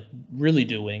was like really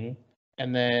doing,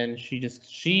 and then she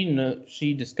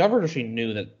discovered, or she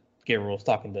knew that Gabriel was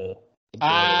talking to.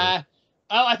 I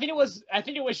think it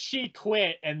was she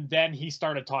quit, and then he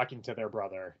started talking to their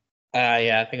brother.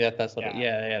 Yeah, I think that's what.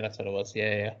 That's what it was.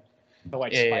 Yeah. The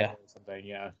spider or something.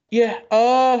 Yeah.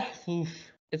 Yeah.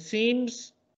 It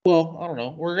seems. Well, I don't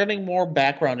know. We're getting more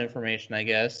background information, I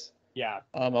guess. Yeah.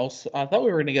 I thought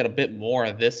we were gonna get a bit more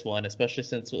of this one, especially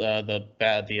since the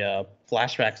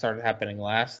flashback started happening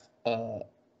last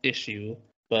issue.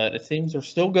 But it seems we're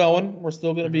still going. We're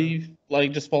still gonna be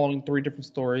like just following 3 different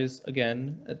stories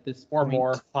again at this point. Or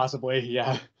more, possibly.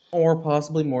 Yeah. Or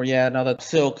possibly more. Yeah. Now that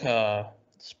Silk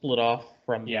split off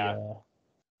from the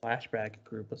flashback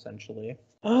group, essentially.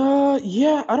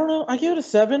 Yeah. I don't know. I give it a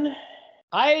 7.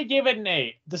 I gave it an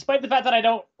 8. Despite the fact that I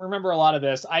don't remember a lot of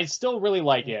this, I still really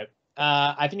like it.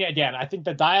 I think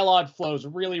the dialogue flows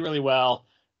really, really well.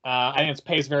 I think it's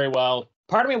paced very well.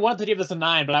 Part of me wanted to give this a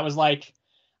 9, but I was like,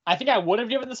 I think I would have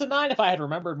given this a 9 if I had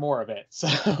remembered more of it.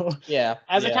 So yeah,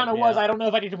 as it kind of was, I don't know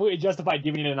if I can completely justify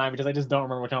giving it a 9 because I just don't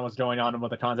remember what's going on and what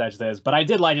the context is. But I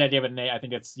did like it. I gave it an 8. I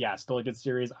think it's still a good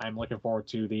series. I'm looking forward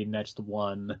to the next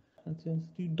one. Let's do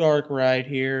Dark Ride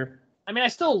here. I mean, I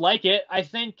still like it. I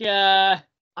think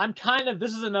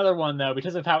this is another one though,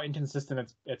 because of how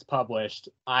inconsistent it's published.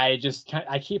 I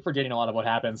keep forgetting a lot of what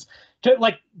happens.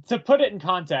 To put it in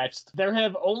context, there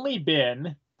have only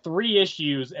been 3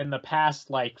 issues in the past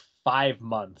 5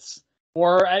 months.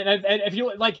 Or and if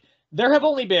you there have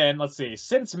only been, let's see,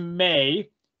 since May,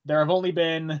 there have only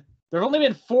been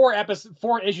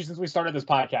 4 issues since we started this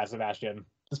podcast, Sebastian.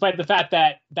 Despite the fact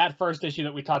that first issue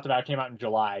that we talked about came out in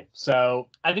July. So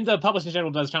I think the publishing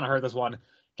schedule does kind of hurt this one,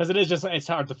 because it's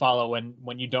hard to follow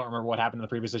when you don't remember what happened in the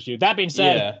previous issue. That being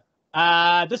said,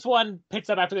 this one picks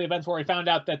up after the events where we found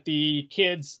out that the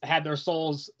kids had their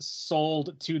souls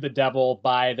sold to the devil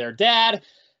by their dad.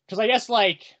 Because I guess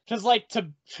to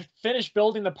finish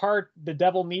building the park, the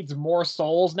devil needs more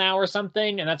souls now or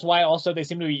something, and that's why also they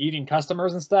seem to be eating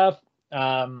customers and stuff.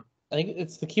 I think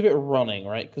it's to keep it running,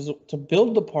 right? Because to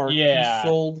build the park, he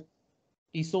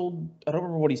sold. I don't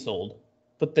remember what he sold,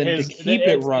 but then to keep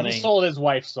it running, he sold his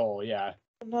wife's soul. Yeah.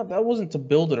 No, that wasn't to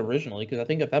build it originally, because I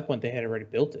think at that point they had already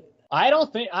built it. I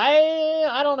don't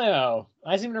know.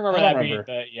 I seem to remember that being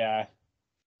yeah.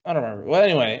 I don't remember. Well,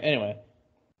 anyway,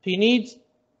 he needs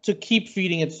to keep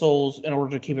feeding it souls in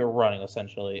order to keep it running,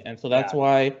 essentially, and so that's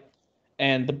why.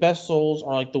 And the best souls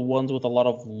are like the ones with a lot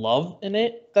of love in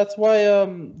it. That's why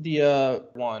the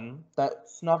one that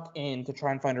snuck in to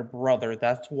try and find her brother,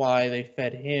 that's why they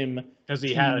fed him because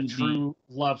he had a true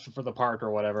love for the park or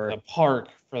whatever. For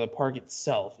the park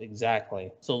itself,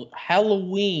 exactly. So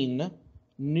Halloween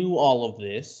knew all of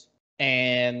this,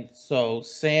 and so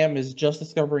Sam is just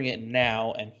discovering it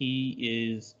now, and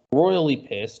he is royally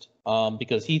pissed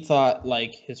because he thought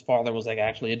like his father was like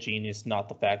actually a genius, not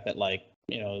the fact that like,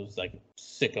 you know, it was like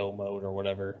sicko mode or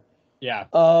whatever. Yeah.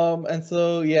 And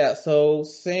so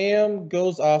Sam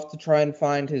goes off to try and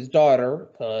find his daughter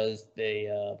because they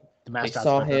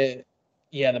saw him.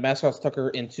 Yeah, the mascots took her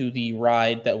into the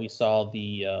ride that we saw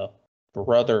the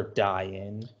brother die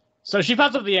in. So she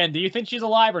pops up at the end. Do you think she's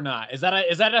alive or not? Is that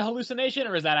a hallucination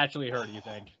or is that actually her, do you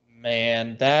think?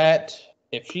 Man, that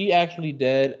if she actually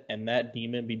dead and that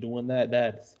demon be doing that,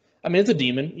 that's, I mean, it's a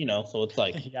demon, you know, so it's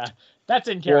like yeah, that's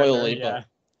in character. Royally,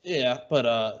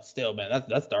 but still, man,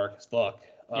 that's dark as fuck.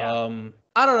 Yeah.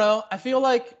 I don't know. I feel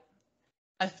like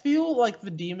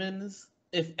the demons,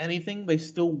 if anything, they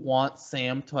still want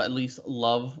Sam to at least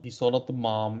love. He sold out the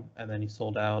mom, and then he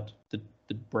sold out the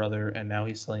brother, and now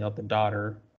he's selling out the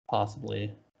daughter,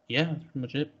 possibly. Yeah, that's pretty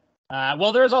much it.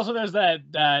 Well, there's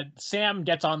that Sam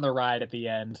gets on the ride at the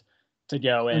end to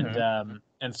go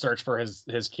and search for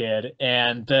his kid,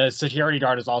 and the security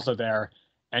guard is also there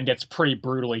and gets pretty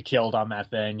brutally killed on that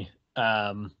thing.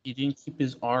 He didn't keep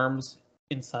his arms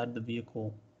inside the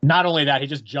vehicle. Not only that, he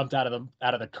just jumped out of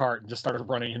the cart and just started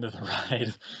running into the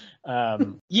ride.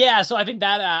 Yeah, so I think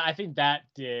that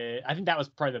was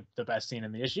probably the best scene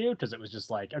in the issue because it was just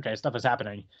like, okay, stuff is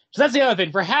happening. So that's the other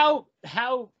thing. For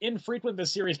how infrequent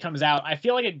this series comes out, I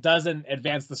feel like it doesn't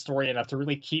advance the story enough to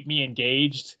really keep me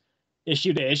engaged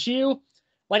issue to issue.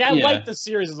 Like I like the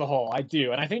series as a whole, I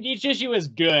do, and I think each issue is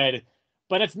good,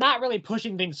 but it's not really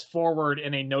pushing things forward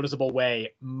in a noticeable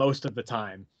way most of the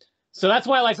time. So that's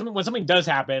why I like when something does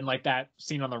happen, like that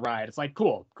scene on the ride, it's like,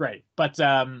 cool, great. But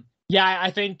yeah, I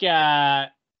think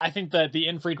that the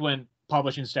infrequent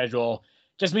publishing schedule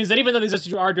just means that even though these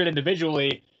issues are good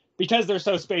individually, because they're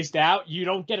so spaced out, you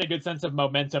don't get a good sense of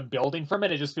momentum building from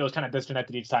it. It just feels kind of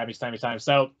disconnected each time.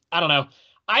 So I don't know.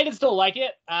 I can still like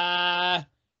it. I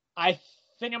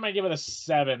think I'm gonna give it a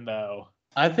 7 though.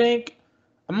 I think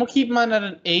I'm gonna keep mine at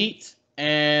an 8,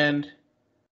 and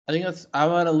I think I'm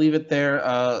gonna leave it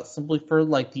there simply for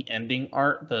like the ending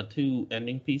art, the 2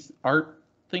 ending piece art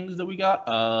things that we got.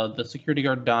 The security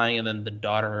guard dying and then the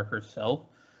daughter herself.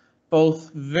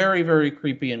 Both very, very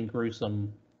creepy and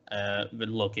gruesome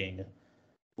looking,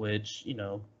 which, you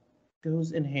know,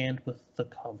 goes in hand with the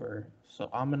cover. So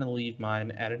I'm gonna leave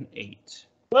mine at an 8.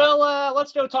 Well,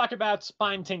 let's go talk about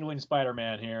Spine-Tingling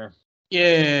Spider-Man here.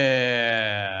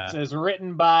 Yeah. This is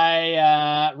written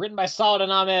by Saladin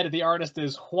Ahmed. The artist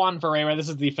is Juan Ferreira. This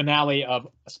is the finale of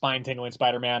Spine-Tingling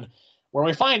Spider-Man, where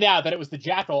we find out that it was the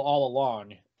Jackal all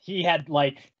along. He had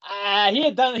because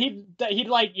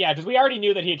we already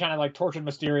knew that he had kind of like tortured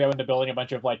Mysterio into building a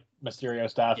bunch of like Mysterio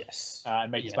stuff,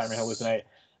 and making Spider-Man hallucinate.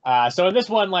 So in this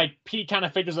one, like Pete kind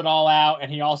of figures it all out,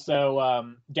 and he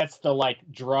also gets the like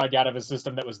drug out of his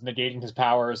system that was negating his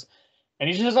powers. And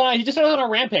he just goes on a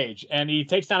rampage, and he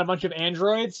takes down a bunch of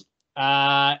androids,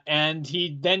 and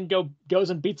he then goes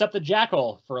and beats up the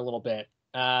Jackal for a little bit.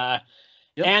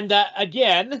 And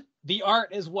again, the art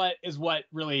is what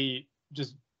really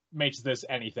just makes this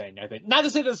anything. I think, not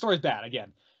to say that the story's bad.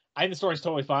 Again, I think the story's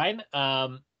totally fine.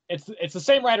 It's the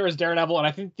same writer as Daredevil, and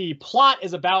I think the plot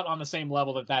is about on the same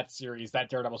level that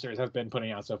Daredevil series has been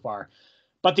putting out so far.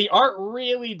 But the art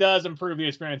really does improve the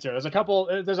experience here.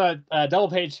 There's a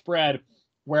double-page spread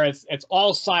where it's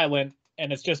all silent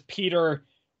and it's just Peter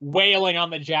wailing on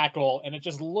the Jackal, and it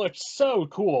just looks so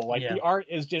cool. Like the art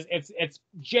is just it's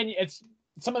genuine. It's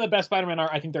some of the best Spider-Man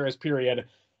art I think there is. Period.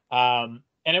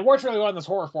 And it works really well in this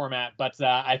horror format, but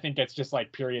I think it's just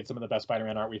like period some of the best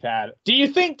Spider-Man art we've had. Do you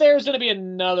think there's going to be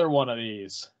another one of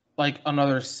these? Like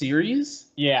another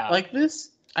series? Yeah. Like this?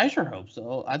 I sure hope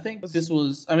so. I think this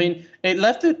was, I mean, it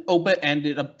left it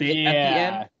open-ended a bit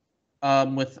at the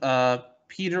end with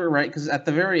Peter, right? Because at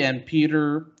the very end,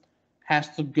 Peter has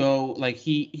to go, like,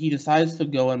 he decides to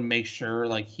go and make sure,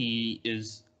 like, he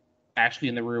is actually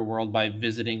in the real world by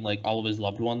visiting, like, all of his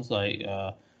loved ones. Like,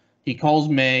 he calls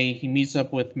May, he meets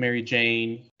up with Mary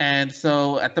Jane, and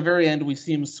so at the very end, we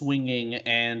see him swinging,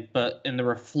 but in the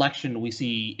reflection, we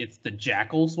see it's the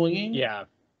Jackal swinging. Yeah.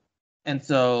 And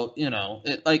so, you know,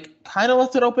 it like kind of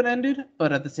left it open-ended,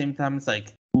 but at the same time, it's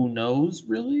like, who knows,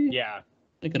 really? Yeah.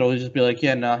 It could always just be like,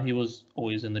 yeah, no, he was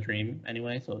always in the dream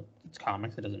anyway, so it's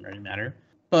comics, it doesn't really matter.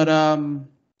 But,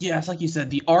 yeah, it's like you said,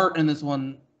 the art in this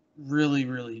one really,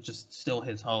 really just still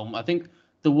hits home. I think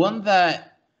the one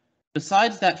that,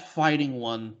 besides that fighting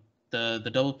one, the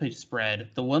double page spread,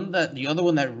 the other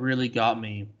one that really got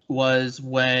me was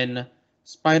when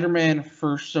Spider-Man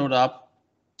first showed up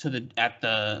in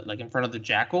front of the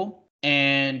Jackal,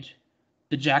 and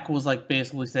the Jackal was like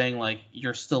basically saying like,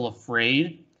 "You're still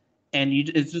afraid," and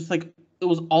it's just like, it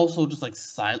was also just like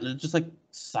silent,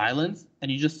 silence, and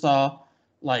you just saw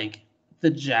like the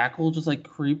Jackal just like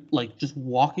just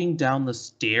walking down the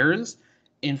stairs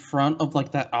in front of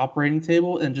like that operating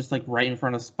table, and just like right in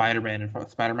front of Spider-Man,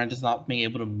 Spider-Man just not being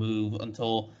able to move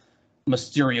until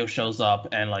Mysterio shows up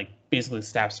and like basically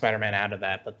snaps Spider-Man out of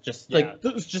that. But just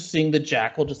seeing the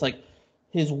Jackal just like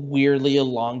his weirdly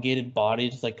elongated body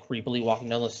just like creepily walking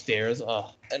down the stairs,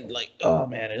 and like, oh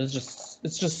man, it's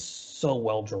just so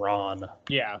well drawn.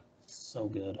 Yeah, so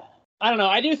good. I don't know.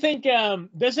 I do think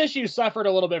this issue suffered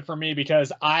a little bit for me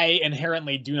because I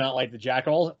inherently do not like the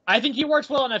Jackal. I think he works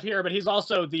well enough here, but he's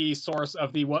also the source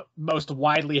of the most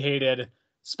widely hated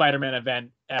Spider-Man event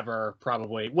ever,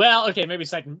 probably. Well, okay, maybe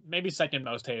second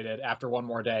most hated after One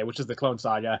More Day, which is the Clone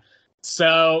Saga.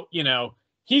 So, you know,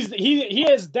 he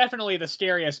is definitely the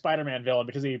scariest Spider-Man villain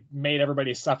because he made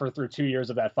everybody suffer through 2 years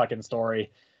of that fucking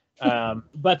story.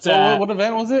 But so what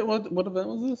event was it? What event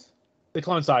was this? The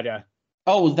Clone Saga.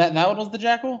 Oh, was that one was the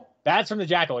Jackal? That's from the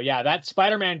Jackal, yeah. That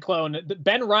Spider-Man clone.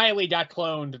 Ben Reilly got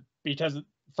cloned because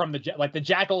from the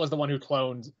Jackal was the one who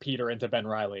cloned Peter into Ben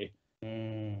Reilly.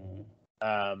 Mm.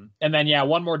 And then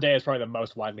One More Day is probably the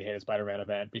most widely hated Spider-Man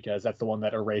event because that's the one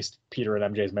that erased Peter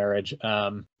and MJ's marriage.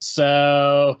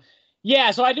 So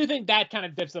I do think that kind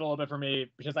of dips it a little bit for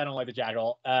me because I don't like the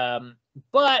Jackal.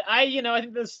 But I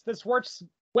think this works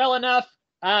well enough.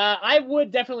 I would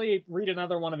definitely read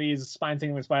another one of these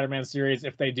Spine-Tingling Spider-Man series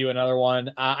if they do another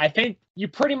one. I think you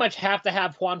pretty much have to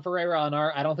have Juan Ferreira on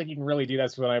art. I don't think you can really do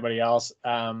this with anybody else.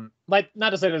 Not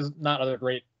to say there's not other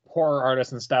great horror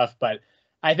artists and stuff, but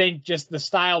I think just the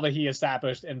style that he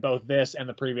established in both this and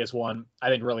the previous one, I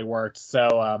think really worked.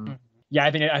 So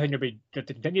I think it'd be good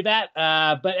to continue that.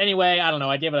 But anyway, I don't know.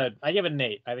 I give it an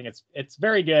 8. I think it's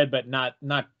very good, but not.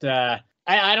 I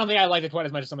don't think I liked it quite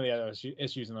as much as some of the other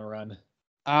issues in the run.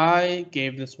 I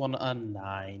gave this one a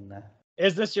 9.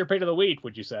 Is this your pick of the week,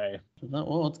 would you say? No,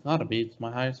 well, it's gotta be. It's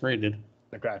my highest rated.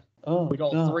 Okay. Oh, we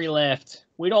got 3 left.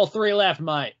 We got 3 left,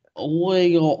 mate.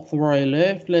 We got 3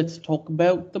 left. Let's talk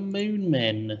about the Moon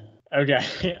Men. Okay.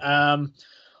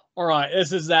 All right.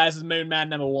 This is Moon Man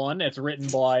number 1. It's written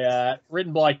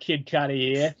by Kid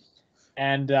Cudi here,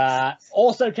 and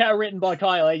also written by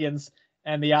Kyle Higgins,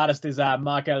 and the artist is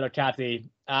Marco Locati.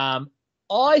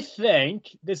 I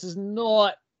think this is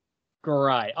not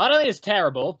great. I don't think it's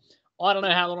terrible. I don't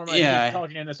know how long I'm going to keep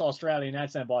talking in this Australian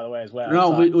accent, by the way, as well.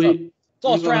 No, it's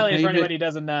Australian for anybody who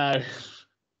doesn't know.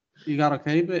 You got to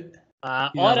keep it. I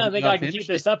don't think I can keep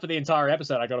this up for the entire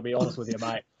episode. I got to be honest with you,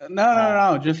 mate.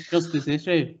 No. Just this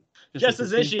issue. Just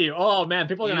this issue. Oh man,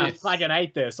 people are gonna fucking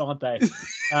hate this, aren't they?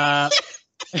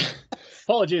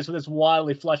 Apologies for this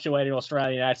wildly fluctuating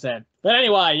Australian accent. But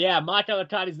anyway, Marco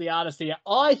Locati's the artist here.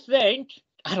 I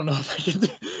don't know if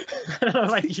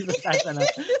I can keep this accent up.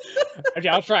 Okay,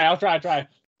 I'll try.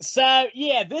 So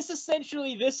this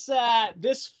essentially this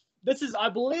is, I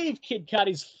believe, Kid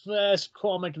Cudi's first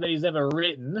comic that he's ever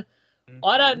written.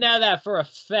 I don't know that for a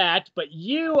fact, but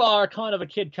you are kind of a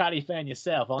Kid Cudi fan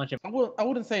yourself, aren't you? I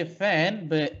wouldn't say a fan,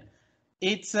 but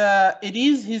it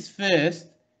is his first.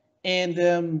 And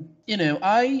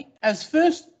as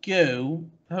first go.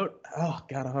 Oh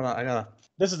god, hold on, I gotta.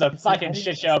 This is a fucking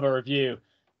shit show of a review.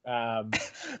 But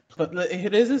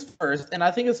it is his first, and I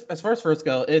think as far as first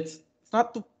go, it's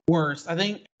not the worst. I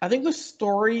think the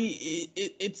story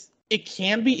it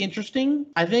can be interesting.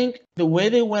 I think the way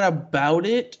they went about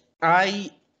it, I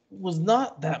was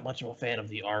not that much of a fan of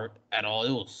the art at all.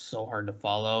 It was so hard to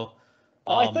follow.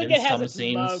 I think it has its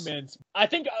moments. I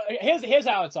think here's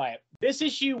how I'd say it. This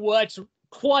issue works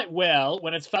quite well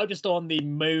when it's focused on the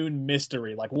moon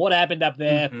mystery, like what happened up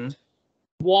there,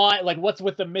 why, like what's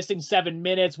with the missing 7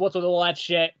 minutes, what's with all that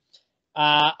shit.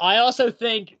 I also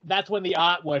think that's when the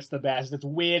art works the best. It's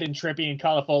weird and trippy and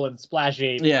colorful and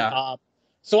splashy. Yeah.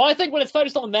 So I think when it's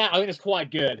focused on that, I think it's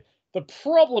quite good. The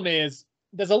problem is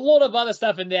there's a lot of other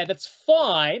stuff in there that's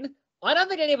fine. I don't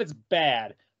think any of it's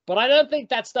bad. But I don't think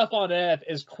that stuff on Earth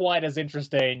is quite as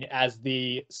interesting as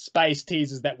the space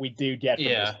teasers that we do get from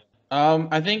this.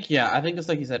 I think it's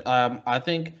like you said. I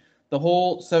think the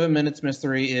whole 7 minutes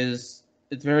mystery it's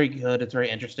very good. It's very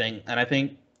interesting. And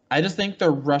I just think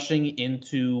they're rushing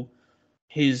into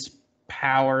his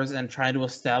powers and trying to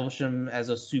establish him as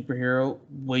a superhero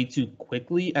way too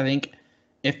quickly. I think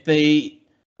if they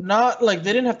Not like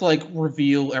they didn't have to like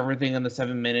reveal everything in the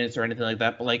 7 minutes or anything like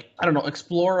that, but like I don't know,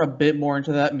 explore a bit more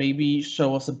into that. Maybe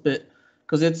show us a bit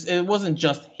because it wasn't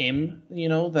just him,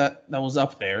 that was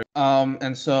up there.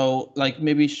 And so like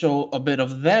maybe show a bit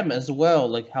of them as well,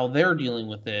 like how they're dealing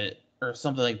with it or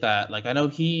something like that. Like I know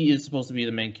he is supposed to be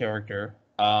the main character,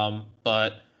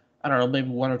 but I don't know, maybe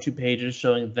 1 or 2 pages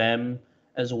showing them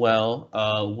as well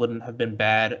wouldn't have been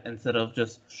bad instead of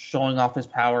just showing off his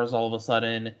powers all of a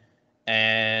sudden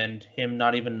and him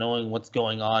not even knowing what's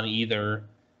going on either.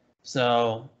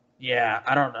 So yeah,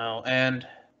 I don't know. And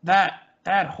that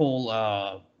whole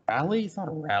rally, it's not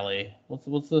a rally.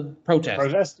 What's the protest?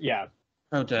 Protest? Yeah.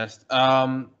 Protest.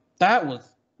 That was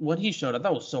when he showed up.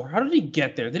 That was so. How did he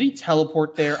get there? Did he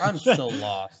teleport there? I'm so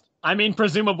lost. I mean,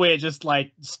 presumably it just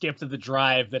like skipped the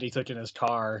drive that he took in his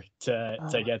car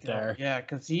to get there. Yeah,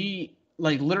 because he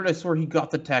like literally I swear he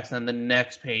got the text and then the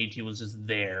next page he was just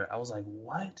there. I was like,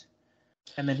 what?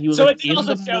 And then he was like in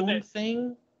the moon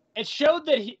thing. It showed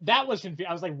that that was confusing.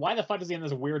 I was like, why the fuck is he in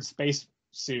this weird space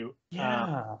suit?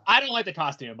 Yeah. I don't like the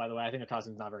costume, by the way. I think the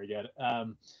costume's not very good.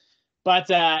 But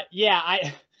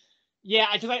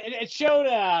it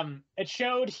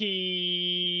showed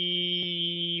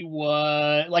he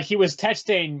was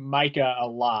texting Micah a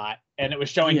lot, and it was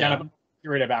showing kind of a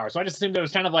period of hours. So I just assumed it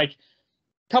was kind of like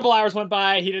a couple hours went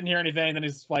by, he didn't hear anything, then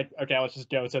he's like, okay, let's just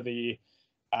go to the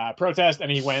protest, and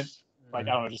he went like,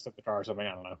 I don't know, just took the car or something.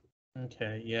 I don't know.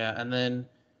 Okay, yeah, and then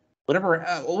whatever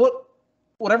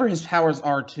his powers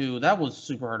are too, that was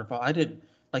super hard to follow. I did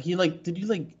like did you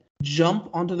like jump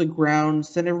onto the ground,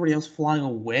 send everybody else flying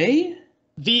away?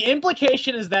 The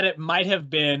implication is that it might have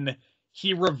been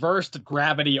he reversed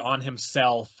gravity on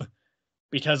himself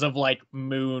because of like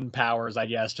moon powers, I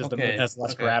guess. Just the moon has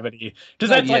less gravity. Because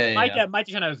that's Mike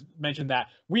kind of mentioned that.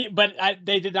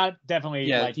 They did not definitely.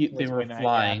 Yeah, they were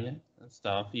flying and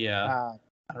stuff. Yeah.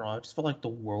 I don't know. I just felt like the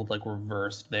world like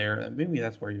reversed there. Maybe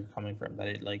that's where you're coming from. That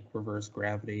it like reversed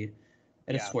gravity.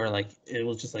 I just swear like it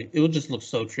would just look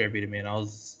so trippy to me, and I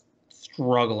was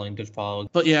struggling to follow.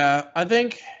 But yeah, I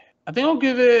think I'm gonna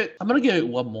give it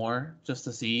one more just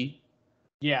to see.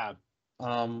 Yeah.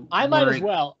 I might as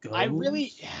well. I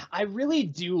really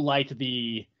do like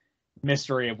the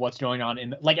mystery of what's going on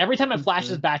in like every time it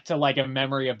flashes back to like a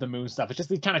memory of the moon stuff. It's just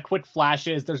these kind of quick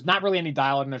flashes. There's not really any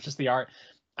dialogue, and there's just the art.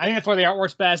 I think that's where the art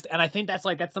works best, and I think that's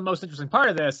the most interesting part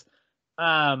of this.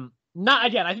 I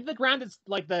think the grounded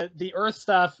like the Earth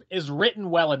stuff is written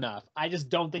well enough. I just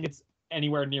don't think it's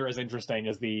anywhere near as interesting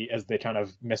as the kind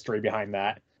of mystery behind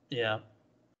that. Yeah.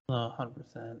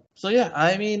 100%. So yeah,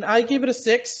 I mean, I gave it a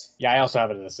 6. Yeah, I also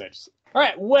have it at a 6. All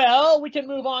right, well, we can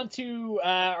move on to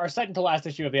our second to last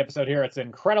issue of the episode here. It's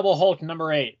Incredible Hulk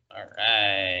number 8. All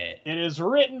right. It is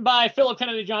written by Philip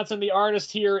Kennedy Johnson. The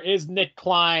artist here is Nick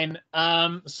Klein.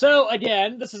 So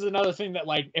again, this is another thing that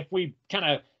like if we kind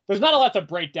of there's not a lot to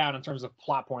break down in terms of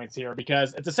plot points here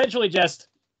because it's essentially just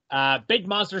big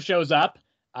monster shows up,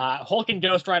 Hulk and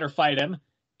Ghost Rider fight him,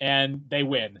 and they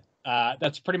win.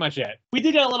 That's pretty much it. We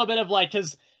did get a little bit of like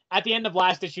because at the end of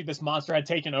last issue, this monster had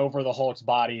taken over the Hulk's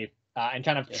body and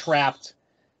kind of trapped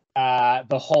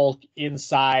the Hulk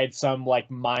inside some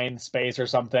like mind space or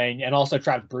something, and also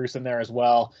trapped Bruce in there as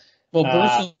well. Well,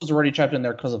 Bruce was already trapped in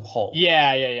there because of Hulk.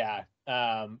 Yeah.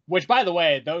 Which, by the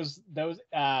way, those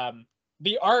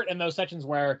the art in those sections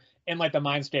where in like the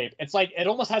mindscape, it's like it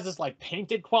almost has this like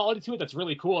painted quality to it that's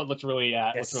really cool. It looks really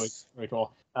really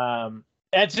cool.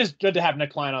 It's just good to have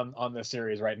Nick Klein on this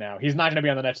series right now. He's not going to be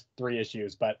on the next 3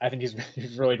 issues, but I think he's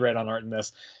really great on art in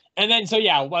this. And then so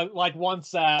yeah, like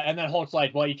once and then Hulk's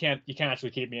like, well, you can't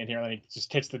actually keep me in here. And then he just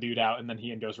kicks the dude out, and then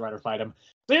he and Ghost Rider fight him.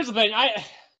 So here's the thing,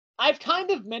 I've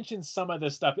kind of mentioned some of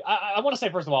this stuff. I want to say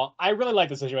first of all, I really like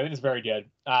this issue. I think it's very good.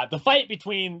 The fight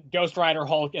between Ghost Rider,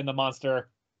 Hulk, and the monster,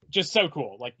 just so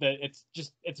cool. Like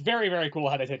it's very very cool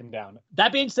how they take him down.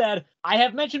 That being said, I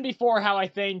have mentioned before how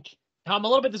I'm a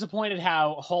little bit disappointed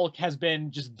how Hulk has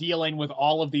been just dealing with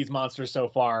all of these monsters so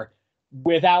far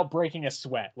without breaking a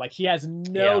sweat. Like he has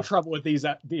no trouble with these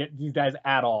guys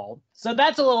at all. So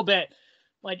that's a little bit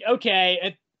like, okay,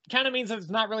 it kind of means that there's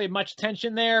not really much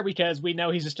tension there because we know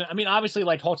he's just, I mean, obviously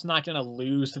like Hulk's not going to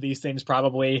lose to these things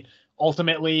probably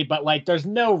ultimately, but like there's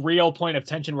no real point of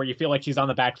tension where you feel like she's on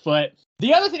the back foot.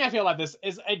 The other thing I feel about this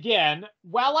is, again,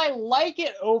 while I like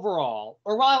it overall,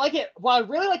 or while I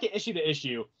really like it issue to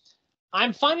issue,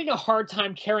 I'm finding a hard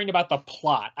time caring about the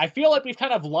plot. I feel like we've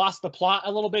kind of lost the plot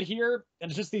a little bit here,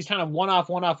 and it's just these kind of one-off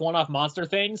monster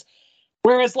things.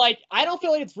 Whereas, like, I don't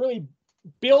feel like it's really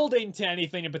building to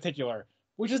anything in particular,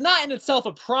 which is not in itself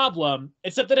a problem,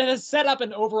 except that it has set up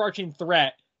an overarching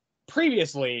threat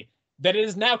previously that it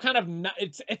is now kind of not,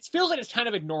 it feels like it's kind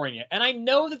of ignoring it. And I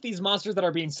know that these monsters that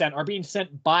are being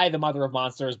sent by the Mother of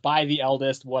Monsters, by the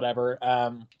Eldest, whatever.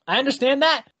 I understand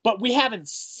that, but we haven't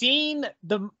seen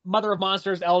the Mother of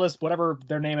Monsters, Eldest, whatever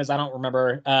their name is. I don't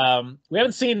remember. We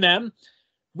haven't seen them.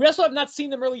 We also have not seen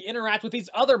them really interact with these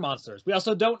other monsters. We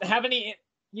also don't have any,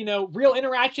 real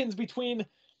interactions between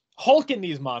Hulk and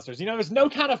these monsters. There's no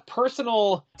kind of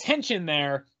personal tension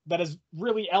there that is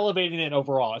really elevating it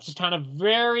overall. It's just kind of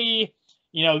very,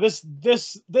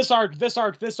 this arc, and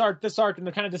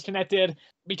they're kind of disconnected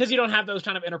because you don't have those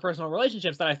kind of interpersonal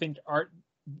relationships that I think are,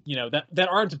 that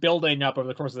aren't building up over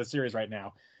the course of the series right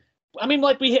now. I mean,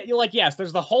 yes,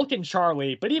 there's the Hulk and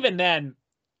Charlie, but even then,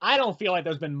 I don't feel like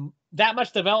there's been that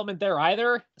much development there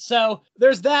either. So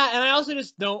there's that, and I also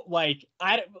just don't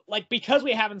because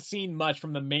we haven't seen much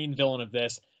from the main villain of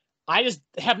this. I just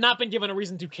have not been given a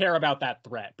reason to care about that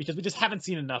threat because we just haven't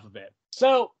seen enough of it.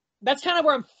 So that's kind of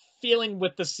where I'm feeling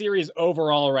with the series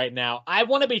overall right now. I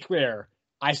want to be clear.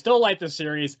 I still like the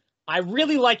series. I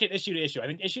really like it issue to issue. I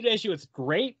think issue to issue it's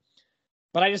great,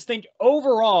 but I just think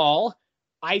overall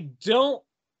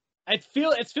it's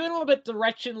feeling a little bit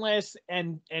directionless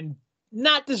and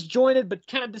not disjointed, but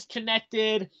kind of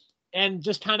disconnected, and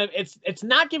just kind of it's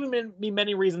not giving me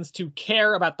many reasons to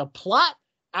care about the plot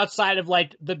outside of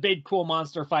the big cool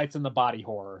monster fights and the body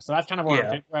horror. So that's kind of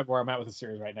where I'm at with the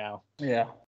series right now. Yeah,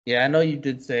 I know you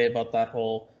did say about that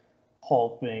whole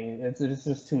Hulk thing. It's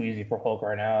just too easy for Hulk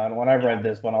right now. And when I read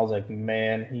this one, I was like,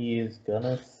 man, he is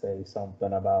gonna say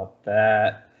something about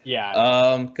that.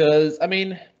 Yeah. Because I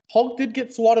mean, Hulk did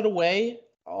get swatted away.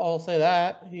 I'll say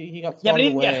that he got swatted away. Yeah, but he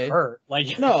didn't get hurt.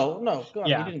 No, God,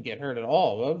 he didn't get hurt at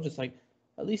all. I'm just like,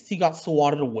 at least he got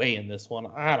swatted away in this one.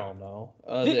 I don't know.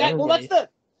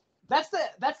 That's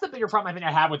the bigger problem I think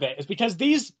I have with it is because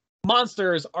these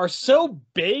monsters are so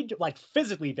big,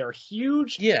 physically they're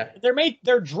huge. Yeah,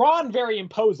 they're drawn very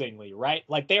imposingly, right?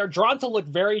 They are drawn to look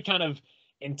very kind of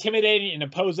intimidating and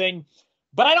imposing.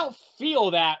 But I don't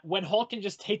feel that when Hulk can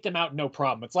just take them out, no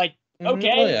problem. It's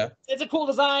okay, it's a cool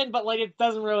design, but it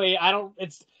doesn't really.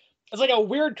 It's like a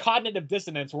weird cognitive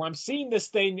dissonance where I'm seeing this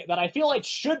thing that I feel like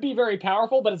should be very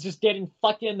powerful, but it's just getting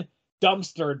fucking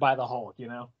dumpstered by the Hulk,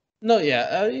 No,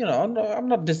 yeah, I'm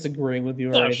not disagreeing with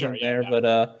you or anything there,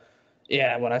 but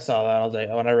when I saw that, I was like,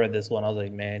 when I read this one, I was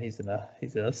like, man, he's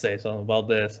gonna say something about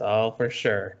this, oh, for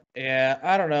sure. Yeah,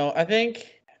 I don't know. I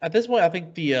think at this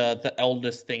point, the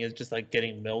Eldest thing is just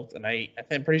getting milked, and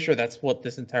I'm pretty sure that's what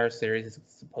this entire series is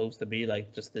supposed to be,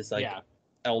 just this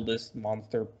Eldest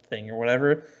monster thing or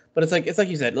whatever. But it's like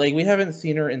you said, we haven't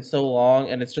seen her in so long,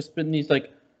 and it's just been these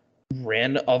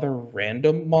other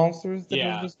random monsters that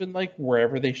have just been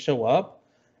wherever they show up,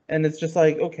 and it's just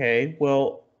okay,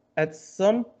 well, at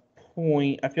some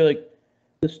point I feel like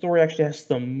the story actually has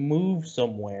to move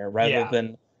somewhere rather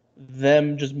than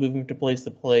them just moving to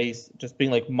place, just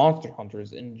being monster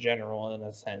hunters in general, in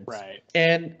a sense. Right.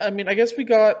 And I mean, I guess we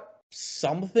got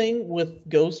something with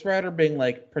Ghost Rider being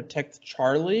protect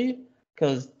Charlie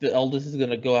because the Eldest is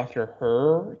gonna go after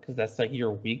her because that's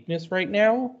your weakness right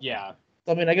now. Yeah.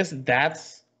 I mean, I guess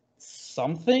that's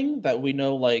something that we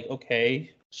know,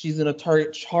 okay, she's going to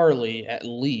target Charlie, at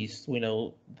least. We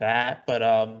know that. But,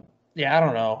 I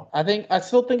don't know. I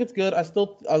still think it's good. I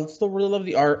still really love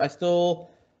the art.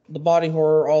 The body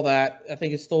horror, all that. I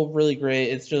think it's still really great.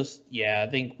 It's just, I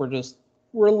think we're a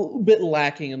little bit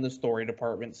lacking in the story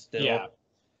department still. Yeah.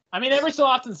 I mean, every so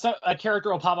often a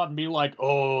character will pop up and be like,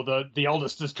 oh, the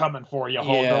Eldest is coming for you,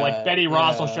 Hulk. Or Betty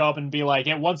Ross will show up and be like,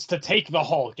 it wants to take the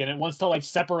Hulk and it wants to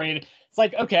separate it.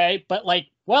 It's okay, but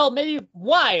well, maybe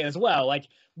why as well? I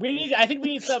think we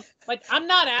need some, I'm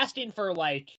not asking for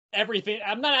everything.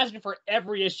 I'm not asking for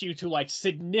every issue to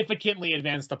significantly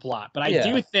advance the plot, but I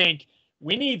do think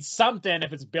we need something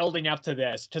if it's building up to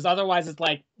this, because otherwise it's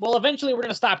well, eventually we're going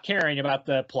to stop caring about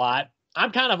the plot.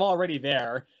 I'm kind of already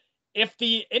there. If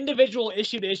the individual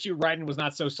issue-to-issue writing was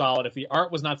not so solid, if the art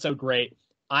was not so great,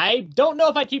 I don't know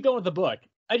if I keep going with the book.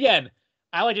 Again,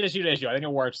 I like it issue-to-issue. I think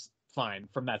it works fine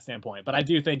from that standpoint. But I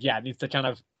do think,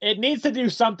 it needs to do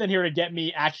something here to get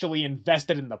me actually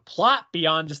invested in the plot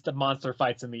beyond just the monster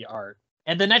fights and the art.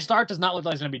 And the next art does not look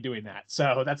like it's going to be doing that.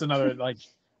 So that's another,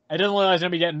 I didn't look like it's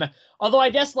going to be getting... Although I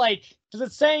guess, because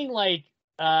it's saying,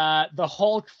 the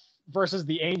Hulk versus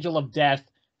the Angel of Death,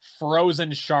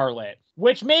 Frozen Charlotte.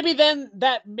 Which maybe then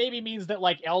that means that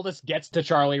Eldest gets to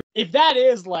Charlie. If that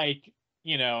is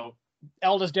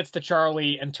Eldest gets to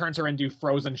Charlie and turns her into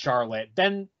Frozen Charlotte,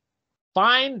 then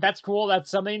fine, that's cool,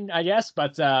 that's something, I guess.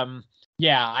 But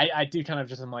I do kind of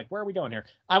just am where are we going here?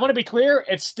 I want to be clear,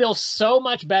 it's still so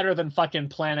much better than fucking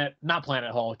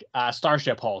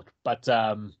Starship Hulk. But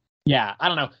Yeah, I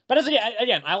don't know, but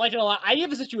again, I like it a lot. I give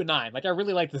this issue a 9. Like, I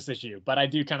really like this issue, but I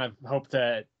do kind of hope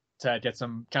to get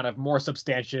some kind of more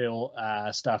substantial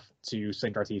stuff to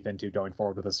sink our teeth into going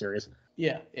forward with the series.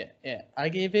 Yeah. I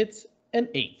gave it an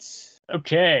 8.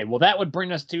 Okay, well, that would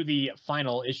bring us to the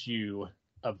final issue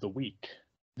of the week.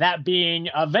 That being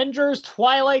Avengers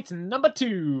Twilight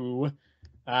 #2.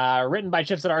 Written by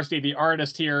Chip Zdarsky. The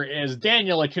artist here is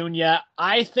Daniel Acuna.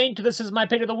 I think this is my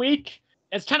pick of the week.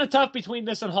 It's kind of tough between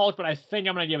this and Hulk, but I think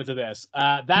I'm going to give it to this.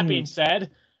 That being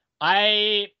said,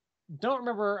 I don't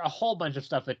remember a whole bunch of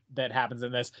stuff that happens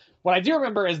in this. What I do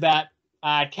remember is that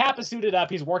Cap is suited up.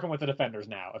 He's working with the Defenders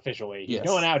now, officially. He's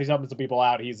going out. He's helping some people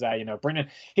out. He's bringing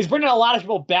a lot of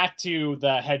people back to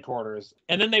the headquarters.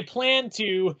 And then they plan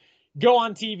to go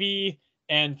on TV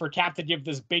and for Cap to give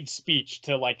this big speech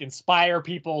to like inspire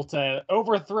people to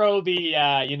overthrow the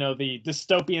the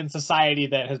dystopian society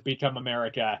that has become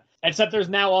America. Except there's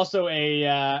now also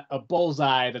a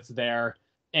Bullseye that's there,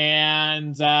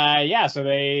 and Bullseye's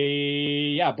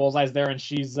there, and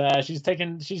she's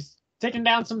taking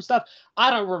down some stuff. I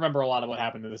don't remember a lot of what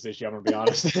happened in this issue. I'm gonna be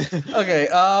honest. Okay.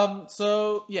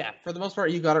 So yeah, for the most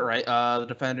part, you got it right. The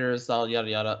Defenders, all yada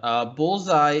yada.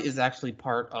 Bullseye is actually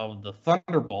part of the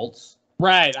Thunderbolts.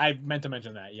 Right. I meant to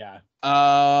mention that. Yeah.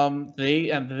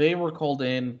 They were called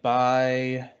in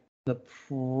by the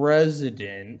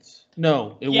president.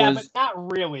 No, it was. Yeah, but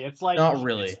not really. It's like not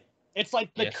really. It's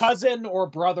like the cousin or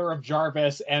brother of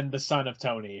Jarvis and the son of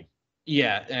Tony.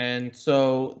 Yeah, and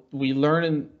so we learn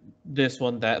in this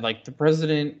one that like the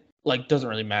president like doesn't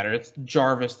really matter. It's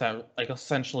Jarvis that like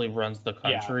essentially runs the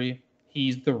country. Yeah.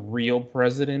 He's the real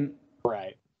president.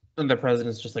 Right. And the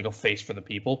president's just like a face for the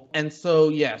people. And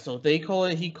so so they call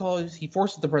it he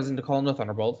forces the president to call in the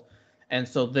Thunderbolts. And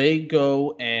so they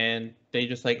go and they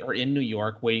just like are in New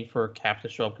York waiting for Cap to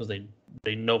show up because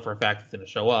they know for a fact he's going to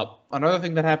show up. Another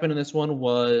thing that happened in this one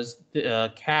was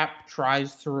Cap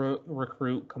tries to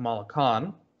recruit Kamala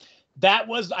Khan. That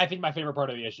was, I think, my favorite part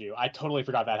of the issue. I totally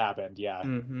forgot that happened. Yeah.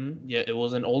 Mm-hmm. Yeah, it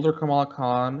was an older Kamala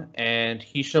Khan, and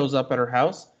he shows up at her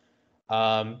house,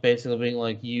 basically being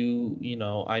like,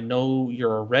 I know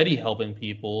you're already helping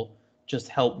people. Just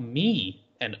help me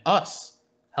and us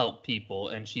help people.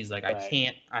 And she's like,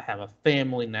 right. I have a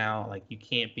family now. Like, you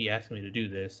can't be asking me to do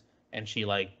this. And she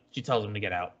tells him to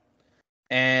get out.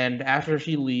 And after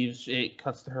she leaves, it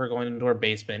cuts to her going into her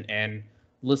basement and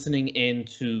listening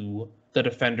into the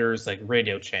Defenders like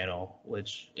radio channel,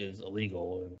 which is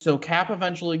illegal. So Cap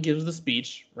eventually gives the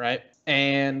speech, right?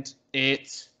 And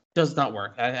it does not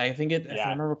work. I think if I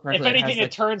remember correctly, if anything,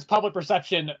 it turns public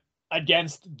perception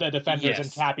against the Defenders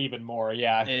and Cap even more.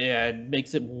 Yeah. Yeah, it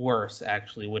makes it worse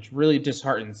actually, which really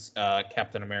disheartens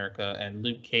Captain America. And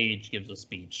Luke Cage gives a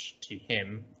speech to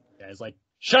him. Yeah, it's like,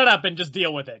 shut up and just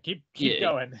deal with it. Keep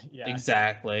going. Yeah.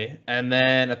 Exactly. And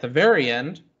then at the very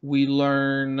end, we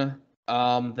learn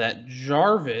that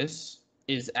Jarvis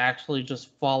is actually just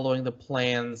following the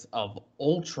plans of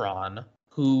Ultron,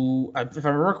 who, if I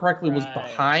remember correctly, was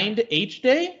behind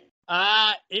H-Day?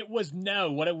 What it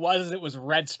was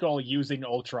Red Skull using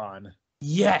Ultron.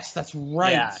 Yes, that's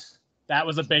right. Yeah, that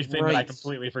was a big thing that I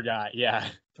completely forgot. Yeah.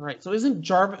 Right. So isn't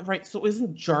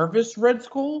Jarvis Red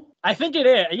Skull? I think it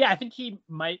is. Yeah, I think he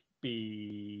might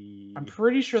be. I'm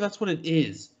pretty sure that's what it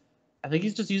is. I think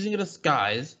he's just using it as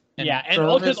disguise. And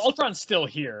because Ultron's still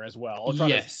here as well. Ultron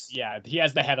he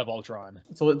has the head of Ultron.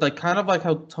 So like kind of like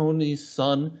how Tony's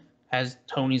son has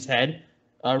Tony's head,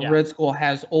 Red Skull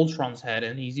has Ultron's head,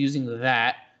 and he's using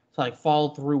that to like follow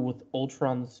through with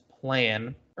Ultron's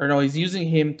plan. Or no, he's using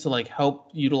him to like help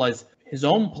utilize his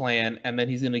own plan, and then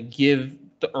he's gonna give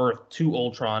the Earth to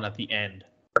Ultron at the end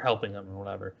for helping him or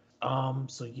whatever.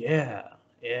 So yeah,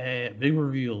 big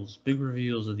reveals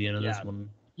at the end of this one.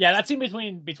 Yeah, that scene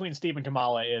between Steve and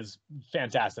Kamala is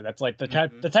fantastic. That's like the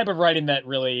type of writing that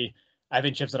really I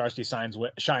think Chip Zdarsky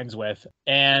shines with.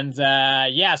 And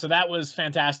so that was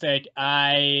fantastic.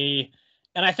 I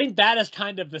think that is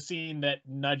kind of the scene that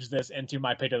nudged this into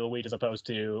my pick of the week as opposed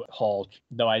to Hulk,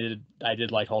 though I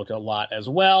did like Hulk a lot as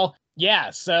well. Yeah,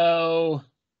 so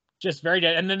just very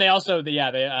good. And then they also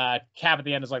Cap at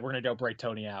the end is like, we're gonna go break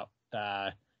Tony out.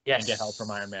 And get help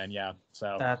from Iron Man,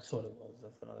 So that's what it was.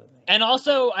 That's another thing. And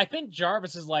also, I think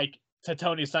Jarvis is like to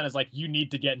Tony's son is like, you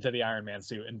need to get into the Iron Man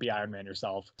suit and be Iron Man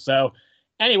yourself. So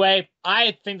anyway,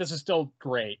 I think this is still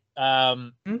great.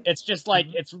 It's just like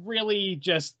it's really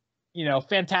just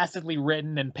fantastically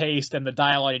written and paced, and the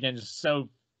dialogue again is so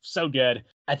good.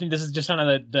 I think this is just kind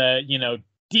of the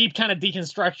deep kind of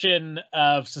deconstruction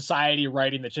of society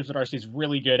writing that Chip Zdarsky is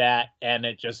really good at, and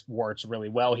it just works really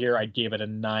well here. I gave it a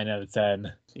 9 out of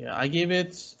 10. Yeah, I gave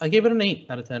it an 8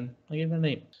 out of 10. I gave it an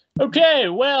 8. Okay,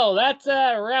 well, that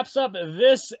wraps up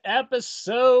this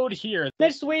episode here.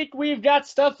 Next week, we've got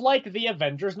stuff like the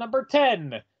Avengers number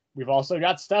 10. We've also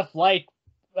got stuff like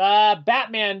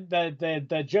Batman,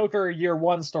 the Joker Year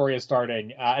 1 story is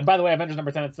starting. And by the way, Avengers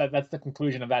number 10, that's the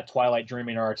conclusion of that Twilight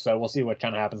dreaming arc, so we'll see what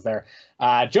kind of happens there.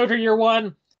 Joker Year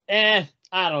 1,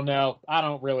 I don't know. I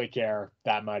don't really care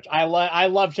that much. I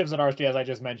love Chip Zdarsky, as I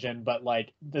just mentioned, but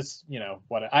like this,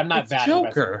 what I'm not that Joker.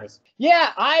 invested in this.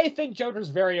 Yeah, I think Joker's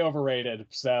very overrated,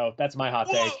 so that's my hot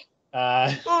take.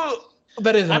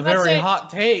 That is a very hot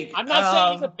take. I'm not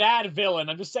saying he's a bad villain.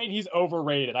 I'm just saying he's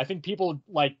overrated. I think people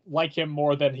like him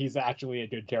more than he's actually a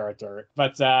good character.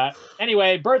 But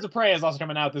anyway, Birds of Prey is also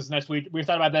coming out this next week. We've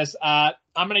thought about this. I'm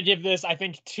going to give this, I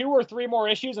think, 2 or 3 more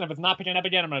issues, and if it's not picking up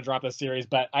again, I'm going to drop this series.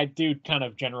 But I do kind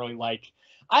of generally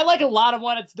I like a lot of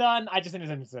what it's done. I just think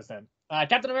it's inconsistent.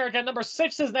 Captain America number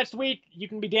 6 is next week. You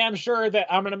can be damn sure that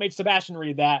I'm going to make Sebastian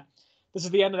read that. This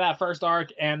is the end of that first arc,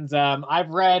 and I've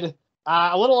read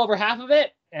a little over half of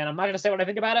it, and I'm not going to say what I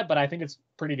think about it, but I think it's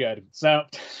pretty good. So,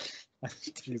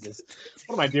 Jesus,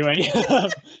 what am I doing?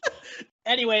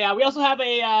 Anyway, we also have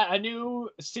a new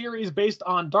series based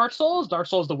on Dark Souls. Dark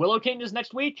Souls The Willow King is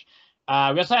next week. We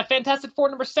also have Fantastic Four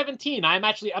number 17. I'm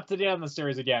actually up to date on the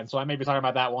series again, so I may be talking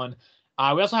about that one.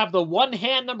 We also have the One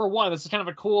Hand number 1. This is kind of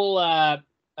a cool,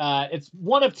 it's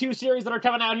one of 2 series that are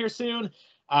coming out here soon,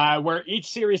 where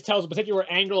each series tells a particular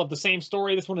angle of the same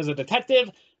story. This one is a detective.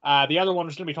 The other one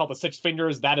is going to be called The Six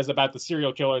Fingers. That is about the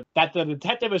serial killer that the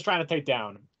detective is trying to take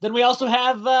down. Then we also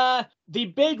have the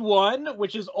big one,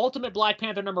 which is Ultimate Black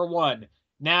Panther number 1.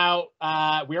 Now,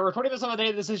 we are recording this on the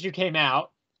day this issue came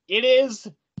out. It is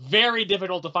very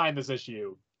difficult to find this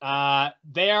issue.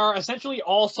 They are essentially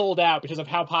all sold out because of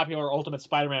how popular Ultimate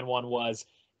Spider-Man 1 was.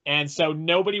 And so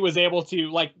nobody was able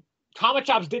to, comic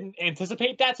shops didn't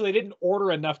anticipate that, so they didn't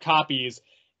order enough copies.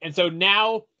 And so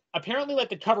now, apparently,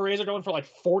 the cover A's are going for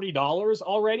 $40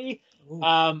 already. Ooh,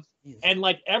 and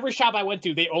every shop I went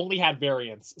to, they only had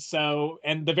variants. So,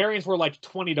 and the variants were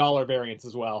 $20 variants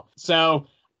as well. So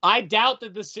I doubt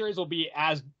that this series will be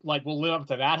as will live up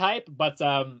to that hype, but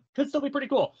could still be pretty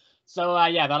cool. So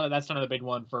yeah, that's kind of the big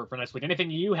one for next week. Anything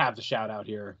you have to shout out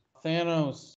here?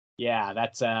 Thanos. Yeah,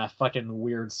 that's a fucking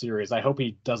weird series. I hope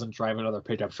he doesn't drive another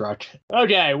pickup truck.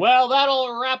 Okay, well,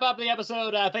 that'll wrap up the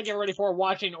episode. Thank you, everybody, for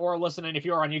watching or listening. If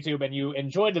you are on YouTube and you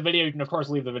enjoyed the video, you can, of course,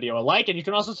 leave the video a like, and you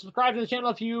can also subscribe to the channel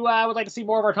if you would like to see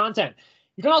more of our content.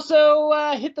 You can also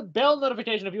hit the bell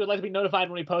notification if you would like to be notified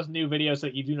when we post new videos so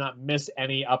that you do not miss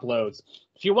any uploads.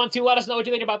 If you want to let us know what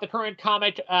you think about the current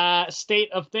comic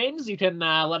state of things, you can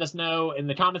let us know in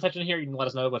the comment section here. You can let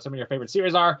us know what some of your favorite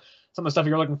series are, some of the stuff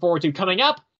you're looking forward to coming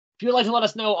up. If you'd like to let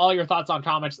us know all your thoughts on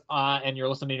comics and you're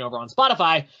listening over on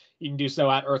Spotify, you can do so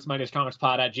at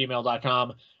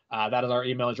earthsmightiestcomicspod@gmail.com. That is our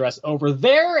email address over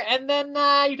there. And then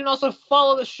you can also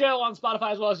follow the show on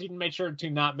Spotify as well, so you can make sure to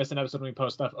not miss an episode when we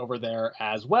post stuff over there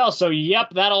as well. So,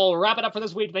 yep, that'll wrap it up for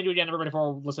this week. Thank you again, everybody,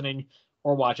 for listening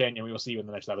or watching, and we will see you in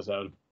the next episode.